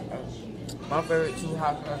 My favorite two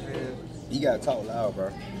hot sauces. You gotta talk loud,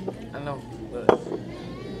 bro. I know,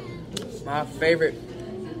 but my favorite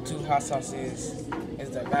two hot sauces is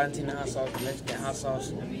the Valentina hot sauce, the Mexican hot sauce,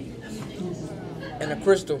 and the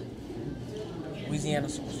Crystal Louisiana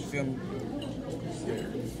sauce. You feel me?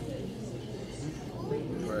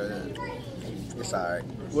 Bruh, it's alright.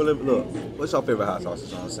 Well, look, what's your favorite hot sauce? You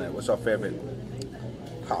know what I'm saying? What's your favorite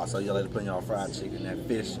hot sauce you like to put in your fried chicken, that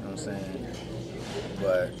fish? You know what I'm saying?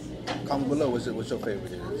 But comment below what your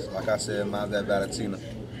favorite is. Like I said, mine's that Valentina. You know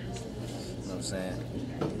what I'm saying?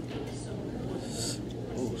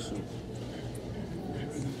 Oh shoot!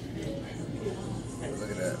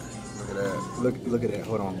 Look at that! Look at that! Look at that!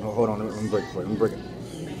 Hold on! Let me break it for you. Let me break it.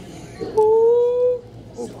 Ooh.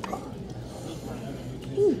 Oh my God!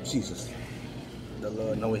 Ooh, Jesus! The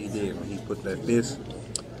Lord know what He did when He put that fish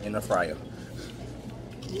in the fryer.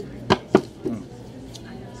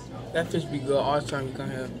 That fish be good all the time you come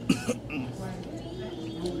here.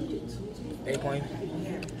 Acorn.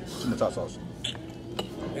 The hot sauce.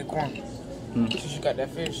 Acorn. Since you got that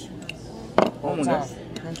fish. I don't want that.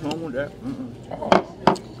 I don't want that. Oh.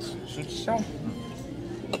 Shoot yourself.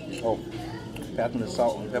 Oh, pass me the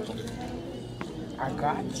salt and pepper. I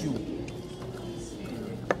got you.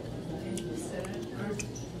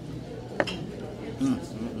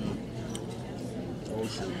 Oh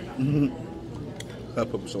shit. That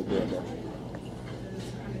pepper's so good, bro.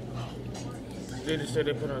 They just said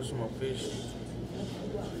they put on some more fish.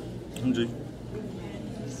 MG.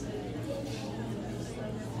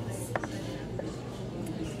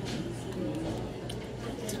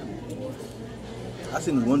 I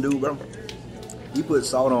seen this one dude, bro. He put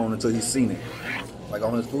salt on until he seen it. Like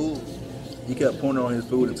on his food. He kept pouring it on his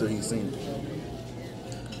food until he seen it.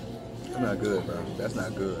 That's not good, bro. That's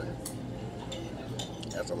not good.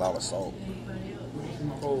 That's a lot of salt. A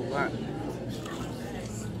whole lot.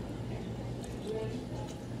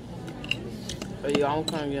 But yeah, I'm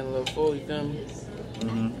kind of getting a little full, you feel me?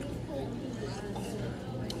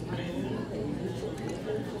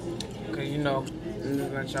 Cause you know, I'm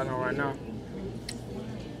just letting y'all know right now.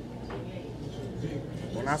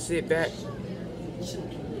 When I sit back,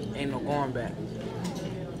 ain't no going back.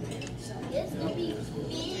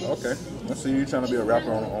 Okay. I see you trying to be a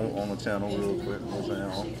rapper on the channel real quick. You know what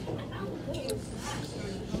I'm saying?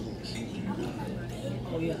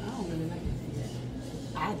 Oh yeah, I don't really like it.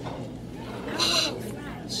 I don't.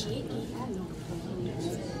 Fried chicken.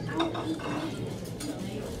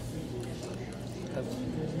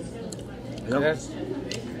 Yep.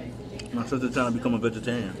 My sister's trying to become a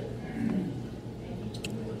vegetarian.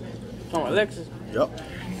 Oh, Alexis. Yep.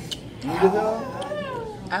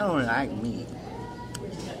 I don't like meat.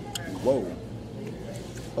 Whoa.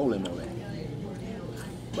 Holy moly.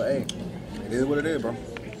 But hey, it is what it is, bro.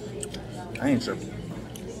 I ain't tripping.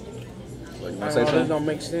 What, you want to say I know this something? don't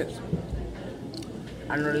make sense.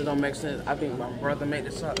 I know this don't make sense. I think my brother made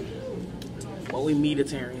this up. But we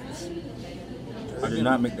meatitarians. I did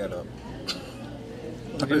not make that up.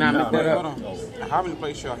 I did not make that Hold up. on. How many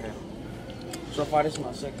plates y'all have? So far, this is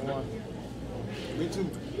my second one. Me too.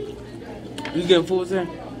 You getting food today?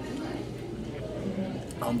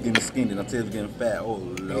 I'm getting skinny. I'm telling you getting fat. Oh,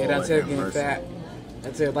 Lord. Yeah, that's it, have getting mercy. fat.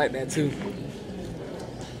 That's it, like that too.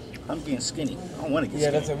 I'm getting skinny. I don't want to get Yeah,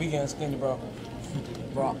 skinny. that's it, we getting skinny, bro.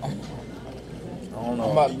 Bro, I don't know.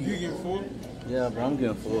 I'm about to You be, getting full? Yeah, bro. I'm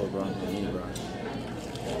getting full, bro. I'm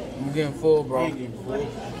getting full, bro. I ain't getting full.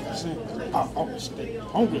 I'm stay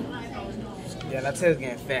hungry. Yeah, that's it,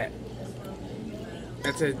 getting fat.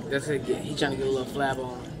 That's it, he trying to get a little flab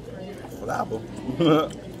on. Flabber.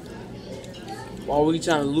 While we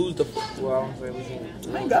trying to lose the, well, I'm saying we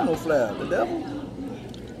I ain't got no flab. The devil.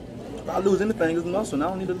 If I lose anything, it's muscle, and I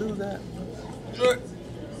don't need to lose that.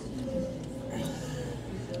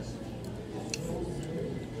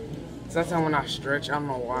 Sometimes when I stretch, I don't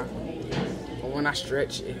know why, but when I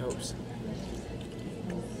stretch, it helps.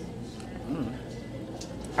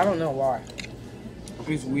 I don't know why.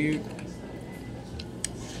 It's weird,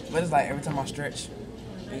 but it's like every time I stretch,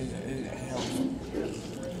 it helps.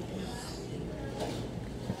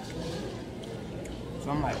 So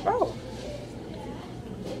I'm like, oh,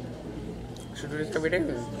 I should do this every day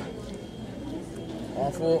then.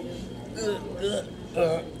 On full.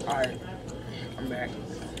 Alright, I'm back.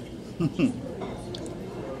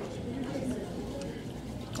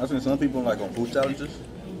 I've seen some people like on food challenges.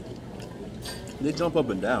 They jump up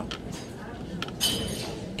and down.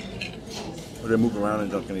 Or they move around and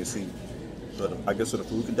jump in their seat. So I guess so the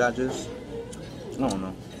food can digest. I don't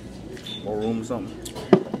know. More room or something.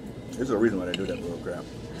 There's a reason why they do that bull crap.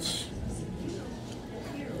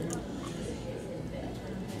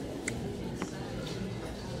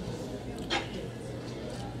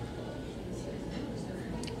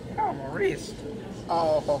 wrist.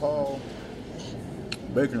 Oh.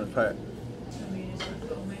 Bacon attack.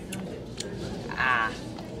 Ah.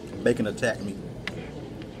 Bacon attacked me.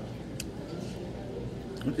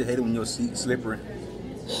 Don't you hate it when your seat's slippery?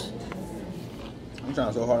 I'm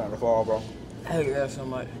trying so hard not to fall, bro. I hate that so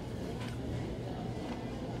much.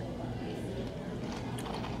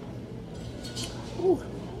 Ooh.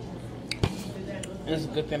 It's a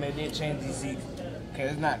good thing they did change these seats.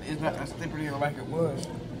 Cause it's not as slippery like it was.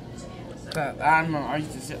 Cause I remember I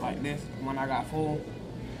used to sit like this when I got full.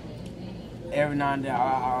 Every now and then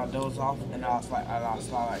I'll doze off and I'll slide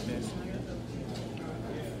like this.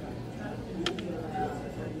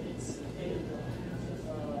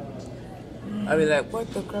 I'll be like,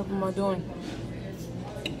 what the crap am I doing?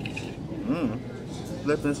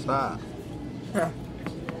 Flip and slide.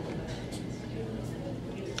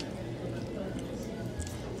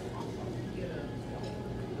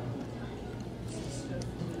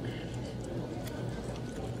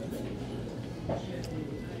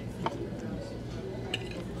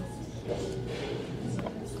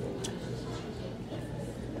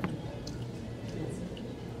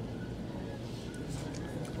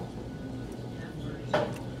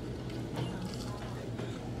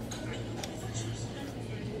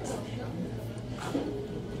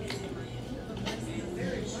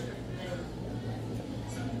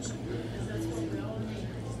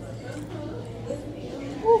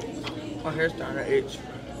 My hair's starting to itch.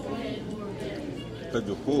 Cause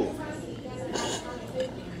you're full.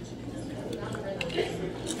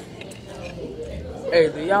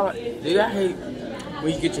 Hey, do y'all hate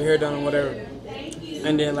when you get your hair done or whatever,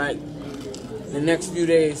 and then like the next few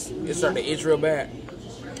days it start to itch real bad?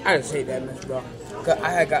 I just hate that mess, bro. Cause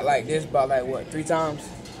I had got like this about like what 3 times.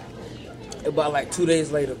 About like 2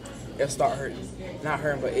 days later, it start hurting. Not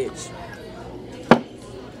hurting, but itch.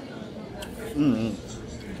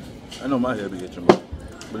 I know my hair be itching, but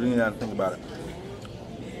then you gotta think about it.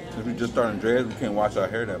 If we just starting dreads, we can't wash our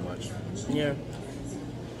hair that much. Yeah.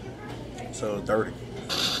 So it's dirty.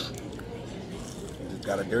 You just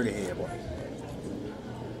got a dirty hair, boy.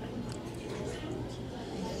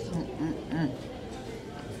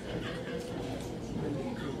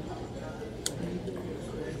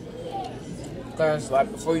 Cause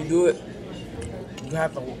like before you do it, you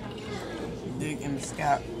have to dig in the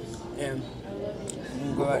scalp and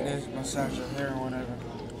you go like this, massage your hair or whatever.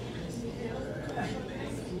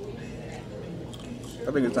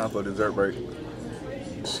 I think it's time for a dessert break. I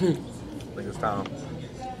think it's time.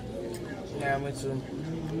 Yeah, me too.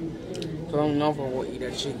 Cause I don't know if I will eat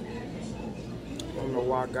that shit. I don't know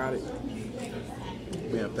why I got it.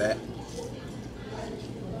 Being fat.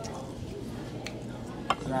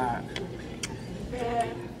 God.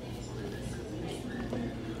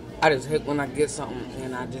 I just hate when I get something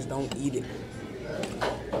and I just don't eat it.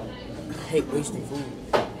 I hate wasting food.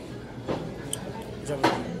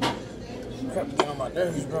 Crap to get on my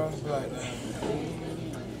nerves, bro. Like,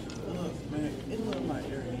 Look, man, it look my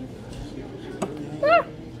earring.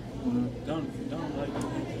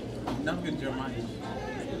 Don't get your mind.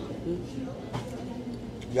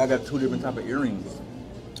 Y'all got 2 different type of earrings.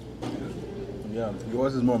 Yeah,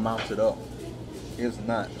 yours is more mounted up. It's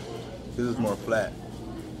not. This is more flat.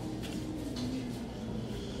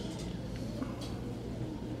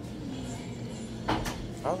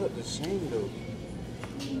 I look the same though.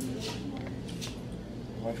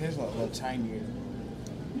 Like his like a little tinier.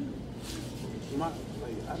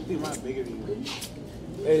 I think mine's bigger than yours.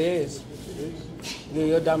 It is. Yeah,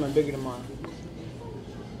 your diamond bigger than mine.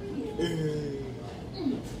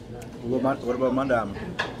 What about my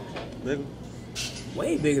diamond? Bigger?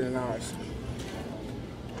 Way bigger than ours.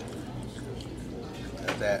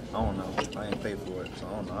 That's that. I don't know. I ain't paid for it, so I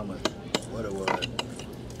don't know how much. What it was.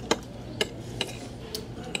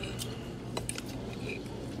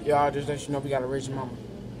 Y'all just let you know we got a rich mama.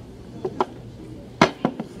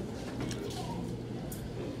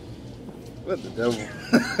 What the devil?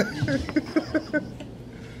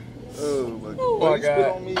 Oh my God. Oh Why my you spit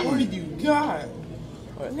God. on me? What do you got?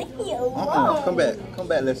 Leave me alone. Come back. Come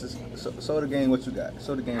back, let's show the game what you got.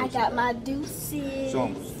 Show the game I what you got my deuces. Show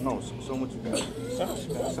them. No, show them what you got.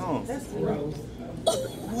 Show them. That's gross.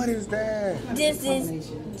 What is that? This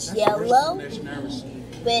is yellow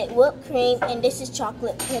with whipped cream, and this is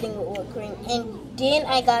chocolate pudding with whipped cream. And then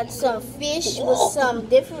I got some fish with some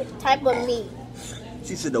different type of meat.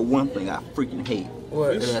 She said the one thing I freaking hate.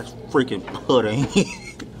 What? That's freaking pudding.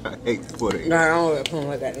 I hate pudding. Nah, I don't like putting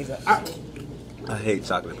like that, nigga. I hate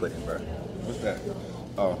chocolate pudding, bro. What's that?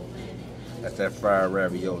 Oh, that's that fried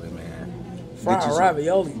ravioli, man. Fried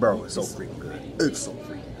ravioli? Bro, it's so freaking good. It's so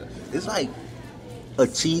freaking good. It's like a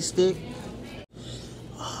cheese stick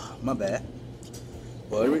My bad.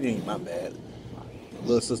 Well, it really ain't my bad.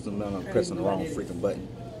 Little sister, man, I'm pressing the wrong freaking button.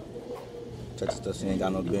 Touch stuff she ain't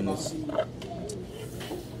got no business.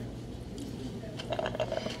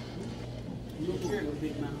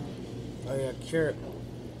 Oh yeah, carrot.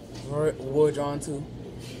 Wood John too.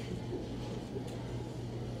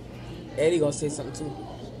 Eddie gonna say something too.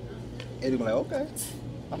 Eddie be like, okay.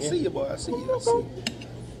 I see you, boy. I see you. I see you.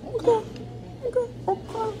 Okay.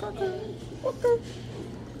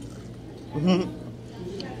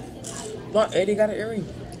 No, Eddie got an earring.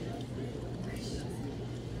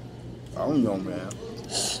 I don't know, man.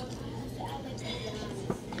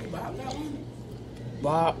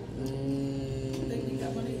 Bob.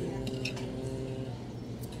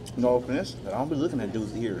 No offense, but I don't be looking at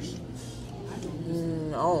dude's ears.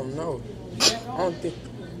 I don't know. I don't think.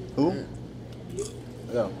 Who?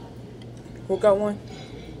 Yeah. Who got one?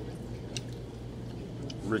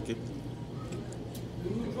 Ricky.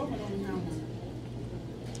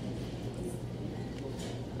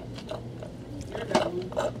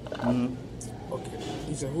 Okay.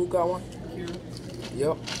 You said who got one?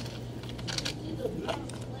 Yep.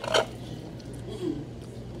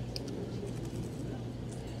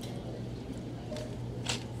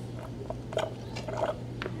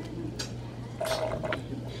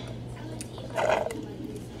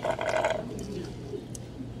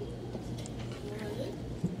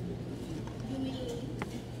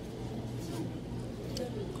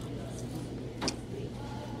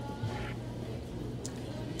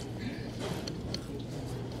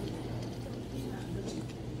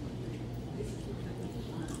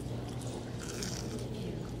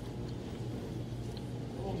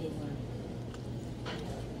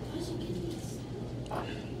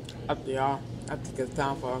 After y'all, I think it's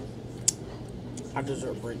time for our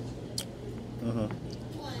dessert break.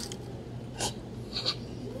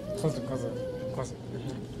 Cause.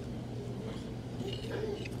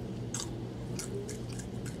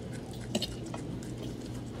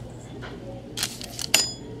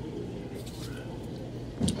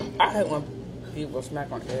 I hate when people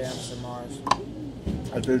smack on ASMRs.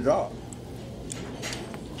 That's their job.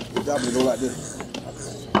 Their job is to go like this.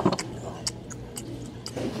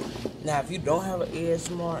 Now, if you don't have an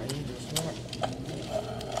ASMR and you just smack,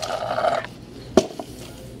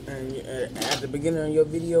 and at the beginning of your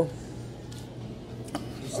video,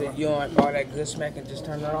 you said you don't like all that good smacking, just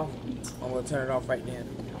turn it off. I'm gonna turn it off right then.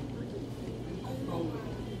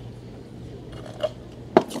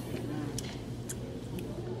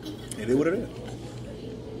 It is what it is.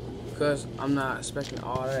 Cause I'm not expecting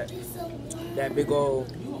all that big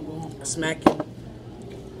old smacking.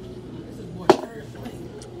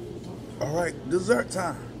 All right, dessert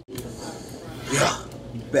time. Yeah,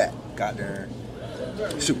 back. Goddamn.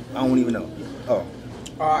 Shoot, I don't even know. Oh,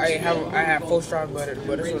 I have 4 strawberry butter,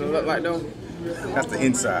 but that's what it look like though. that's the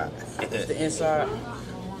inside. It's the inside.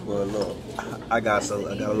 Well, look, I got a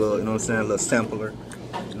little, you know what I'm saying, a little sampler.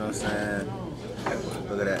 You know what I'm saying?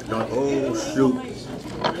 Look at that. Don't, oh shoot.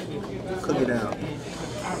 Cook it down.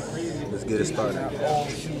 Let's get it started.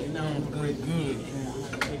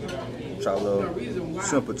 Try a little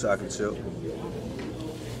simple chocolate chip.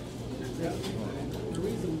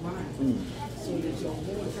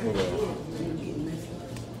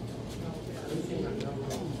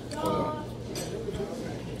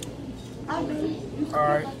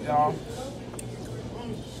 Alright, y'all.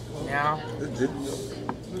 Now,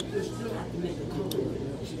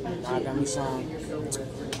 I got me some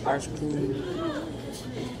ice cream,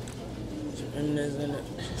 some M&M's in it,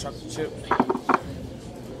 some chocolate chip.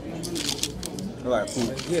 I like poop.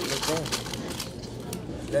 Let's get it, let's go.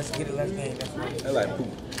 Let's get it, let's game. That's right. I like poop.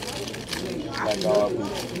 I like all poop.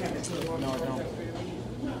 No, I don't.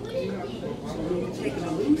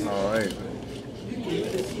 All right.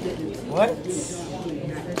 What?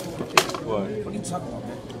 What? What are you talking about,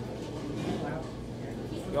 man?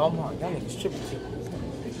 Y'all niggas tripping too.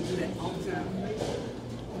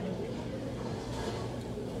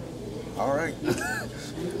 All right.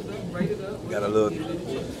 Got a little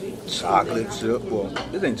chocolate chip. Well,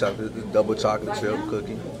 this ain't chocolate. This is double chocolate chip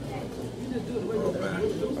cookie. Oh man.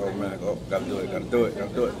 Oh man. Oh, gotta do it. Gotta do it.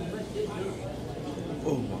 Gotta do it.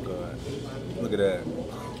 Oh my God. Look at that.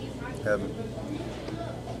 Heaven.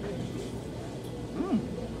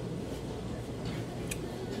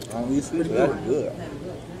 I don't eat sweet, but that's good.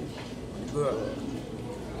 Good.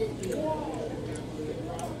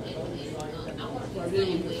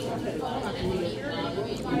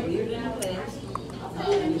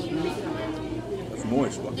 It's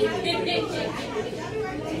moist.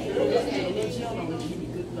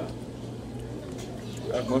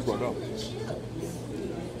 That's moist right now.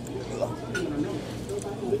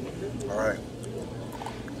 All right.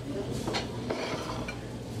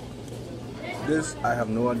 This, I have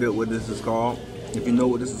no idea what this is called. If you know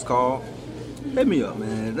what this is called, hit me up,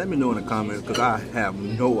 man. Let me know in the comments, because I have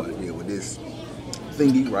no idea what this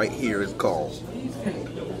thingy right here is called.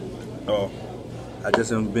 Oh, I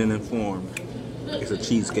just haven't been informed. It's a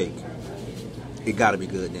cheesecake. It gotta be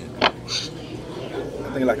good then.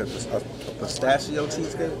 I think like a pistachio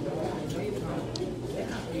cheesecake.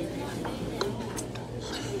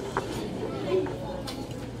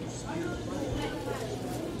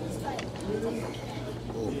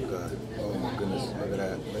 Oh my god. Oh my goodness. Look at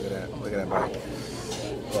that. Look at that. Look at that bite.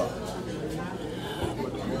 Oh.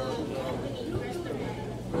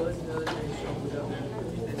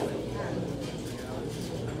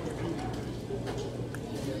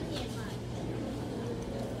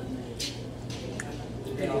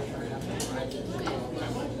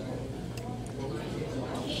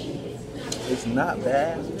 It's not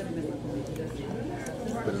bad,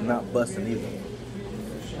 but it's not busting either.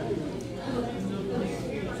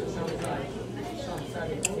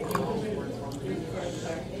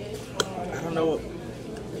 I don't know.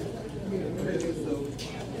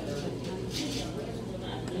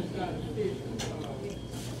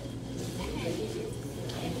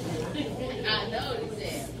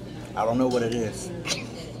 I don't know what it is,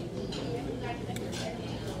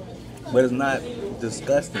 but it's not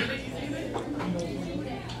disgusting.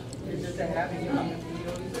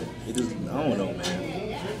 It just, I don't know, man.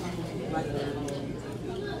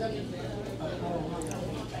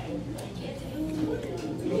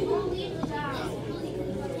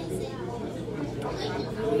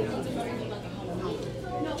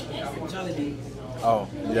 Oh,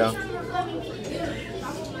 yeah.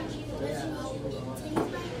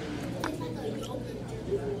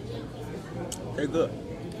 They're good.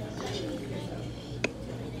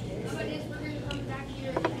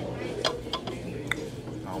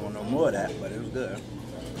 I don't want no more of that, but it was good.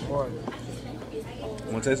 Boy,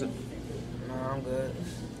 Want to taste it? no, I'm good.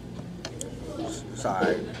 It's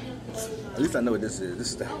alright. At least I know what this is.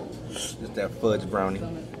 This is that fudge brownie. You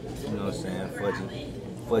know what I'm saying?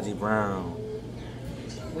 Fudgy brown.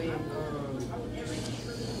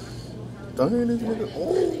 Dang this nigga.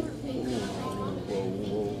 Oh.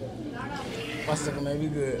 Whoa. My sticker may be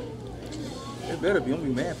good. It better be. Don't be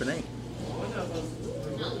mad if it ain't.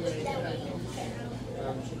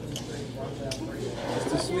 It's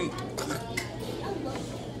too sweet.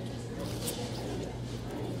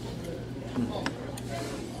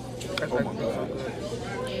 Oh my god.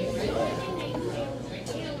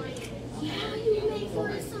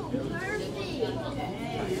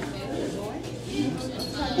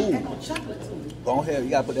 Ooh. Go ahead, you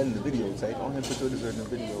gotta put that in the video, Tay. Go ahead and put your dessert in the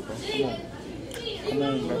video, bro. Come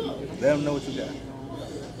on, bro. Let them know what you got.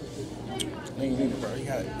 Bro. You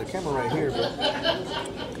got the camera right here, bro.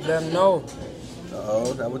 Let them know.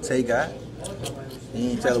 Oh, that's what Tay got.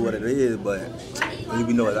 He ain't tell her what it is, but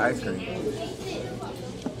you know it's ice cream.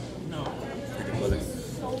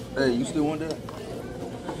 Hey, you still want that?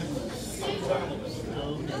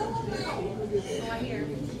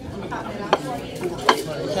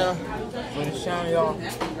 For this channel, y'all.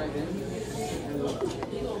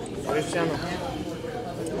 For this channel.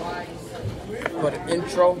 For the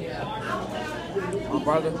intro, my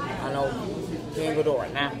brother, I know he ain't gonna do it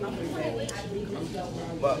right now.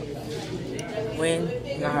 But when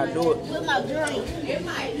you know how to do it,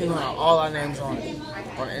 you know how all our names on it,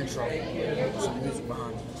 on the intro, some music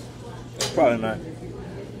behind it. Probably not.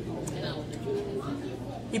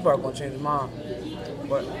 He probably gonna change his mind,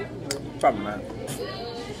 but Probably not.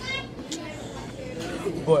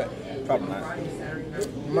 Probably not.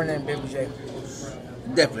 My name Baby J.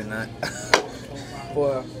 Definitely not.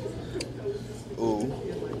 Boy.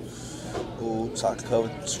 Ooh, chocolate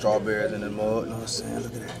covered strawberries in the mug. You know what I'm saying?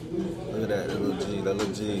 Look at that. Look at that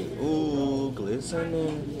little G. Ooh,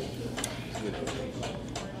 glistening. Look at that.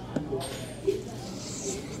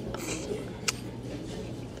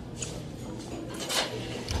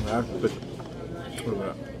 Look at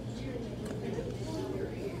that.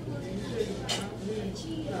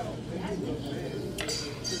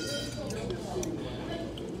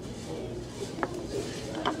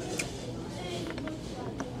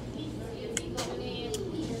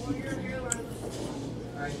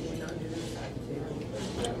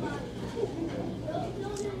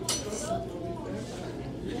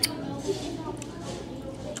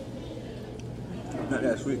 Not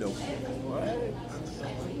that sweet though.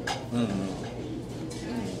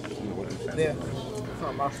 Yeah.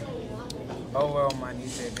 Oh well, my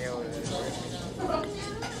niece said they were.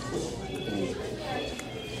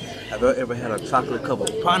 Have you ever had a chocolate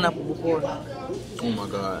covered pineapple before? Oh my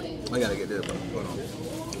god. I gotta get this, bro.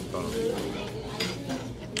 Hold on.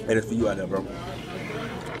 Hey, this for you out there, bro.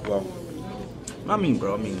 Well, I mean,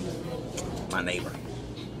 bro, I mean, my neighbor.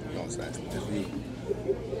 You know what I'm saying? This for you.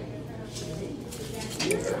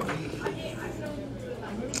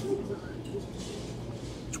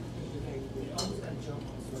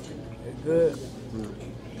 It's good.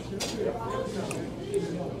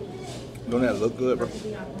 Don't that look good, bro?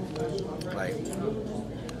 Like,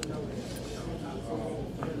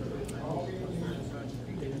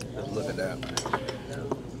 just look at that.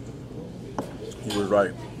 He was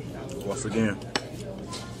right. Once again.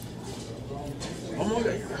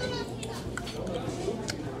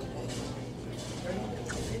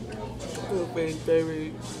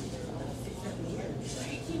 Baby.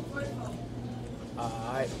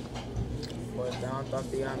 Alright. Boys down,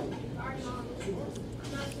 Tatiana.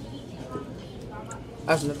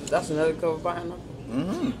 That's another cover pineapple?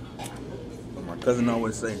 Mm-hmm. What my cousin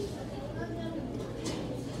always say.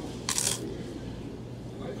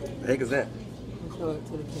 The heck is that? Show it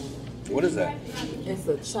to the camera. What is that? It's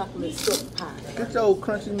a chocolate silk pie. Get your old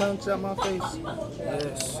crunchy munch out my face.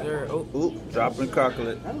 Yes, sir. Oh. Oop, dropping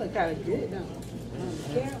chocolate. That look kind of good, don't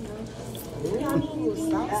it? Ooh,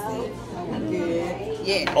 saucy. Oh, good.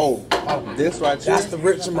 Yeah. Oh, this right here? That's the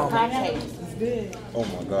rich moment. It's good. Oh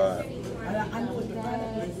my god. I know what the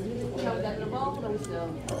pineapple is.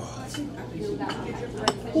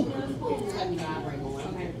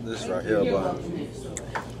 This right here, bud.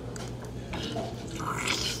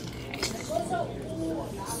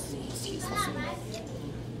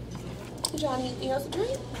 Johnny, anything else to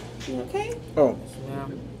drink? You okay? Oh, Yeah.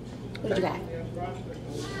 What you got?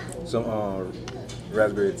 some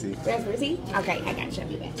raspberry tea. Raspberry tea? Okay, I got you. I'll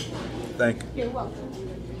be back. Thank you. You're welcome.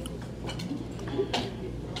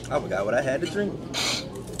 I forgot what I had to drink.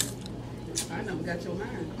 I never got your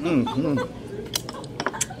mind. Mm-hmm.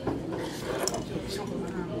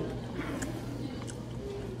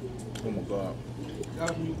 Oh my god.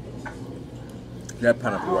 That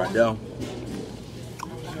pineapple right there.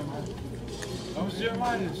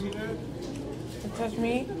 Touch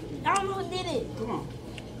me. I don't know who did it. Come on.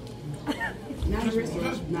 Not in the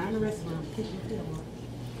restaurant. Not in the restaurant. Pick your fill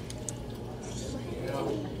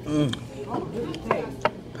up.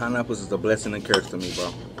 Pineapples is a blessing and curse to me,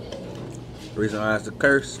 bro. The reason why it's a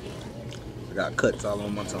curse, I got cuts all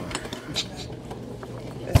on my tongue.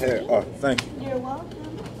 Here, oh, thank you. You're welcome.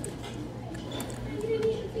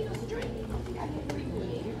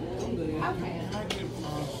 Okay.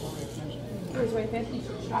 Here's right there.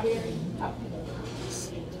 Strawberry. Oh.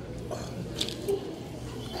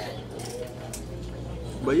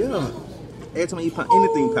 But yeah, every time I eat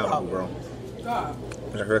anything pineapple, bro,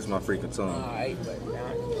 it hurts my freaking tongue. Alright,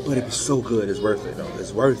 But it's so good, it's worth it, though.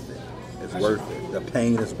 It's worth it. It's worth it. The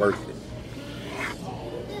pain is worth it.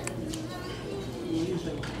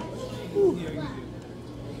 Whew.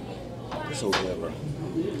 It's so good, bro.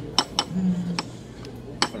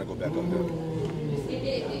 I'm gonna go back up there.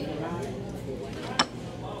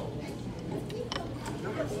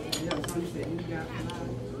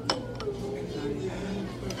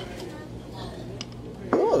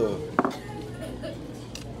 Oh.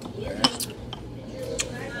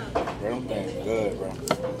 Bro, them things good, bro.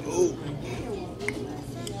 Ooh.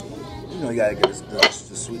 You know you gotta get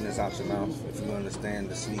the sweetness out your mouth if you understand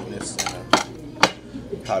the sweetness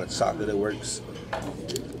and how the chocolate works.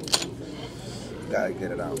 You gotta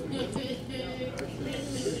get it out.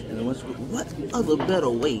 And what other better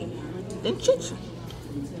way than chicken?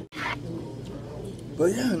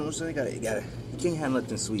 But yeah, you know what I'm saying? You can't have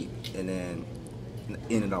nothing sweet and then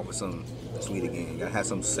end it off with something sweet again. You gotta have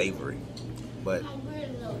something savory. But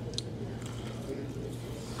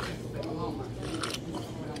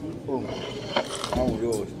oh,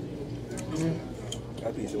 yours.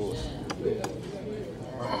 That piece yours.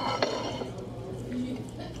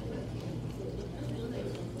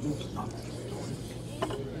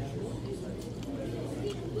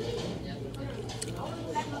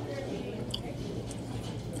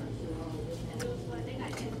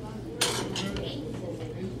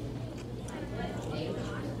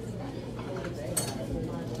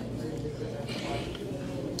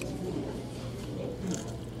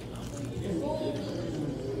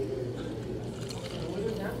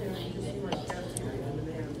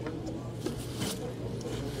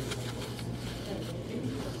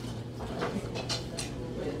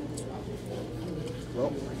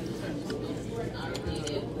 Well,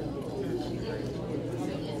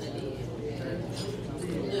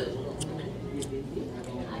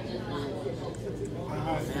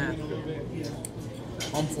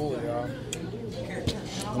 I'm full, y'all.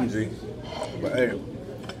 G. But hey,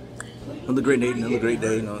 another great day, you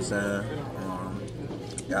know what I'm saying?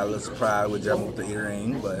 Got a little surprise with jumping with the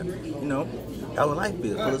earring, but you know, how life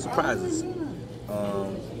is, full of surprises.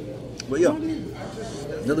 But yo,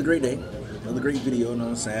 another great day, another great video, you know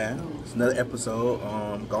what I'm saying? It's another episode.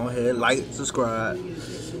 Go ahead, like, subscribe,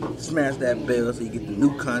 smash that bell so you get the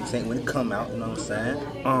new content when it come out, you know what I'm saying?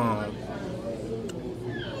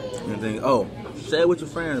 Oh, share it with your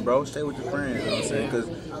friends, bro. Share it with your friends, you know what I'm saying?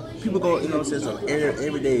 Because people go, you know what I'm saying? So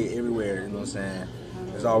every day, everywhere, you know what I'm saying?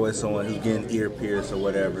 There's always someone who's getting ear pierced or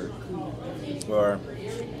whatever. Or,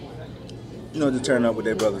 you know, just turn up with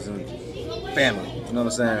their brothers and family, you know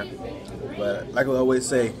what I'm saying? But like I always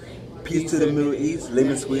say, peace to the Middle East,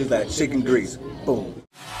 lemon squeeze like chicken grease. Boom.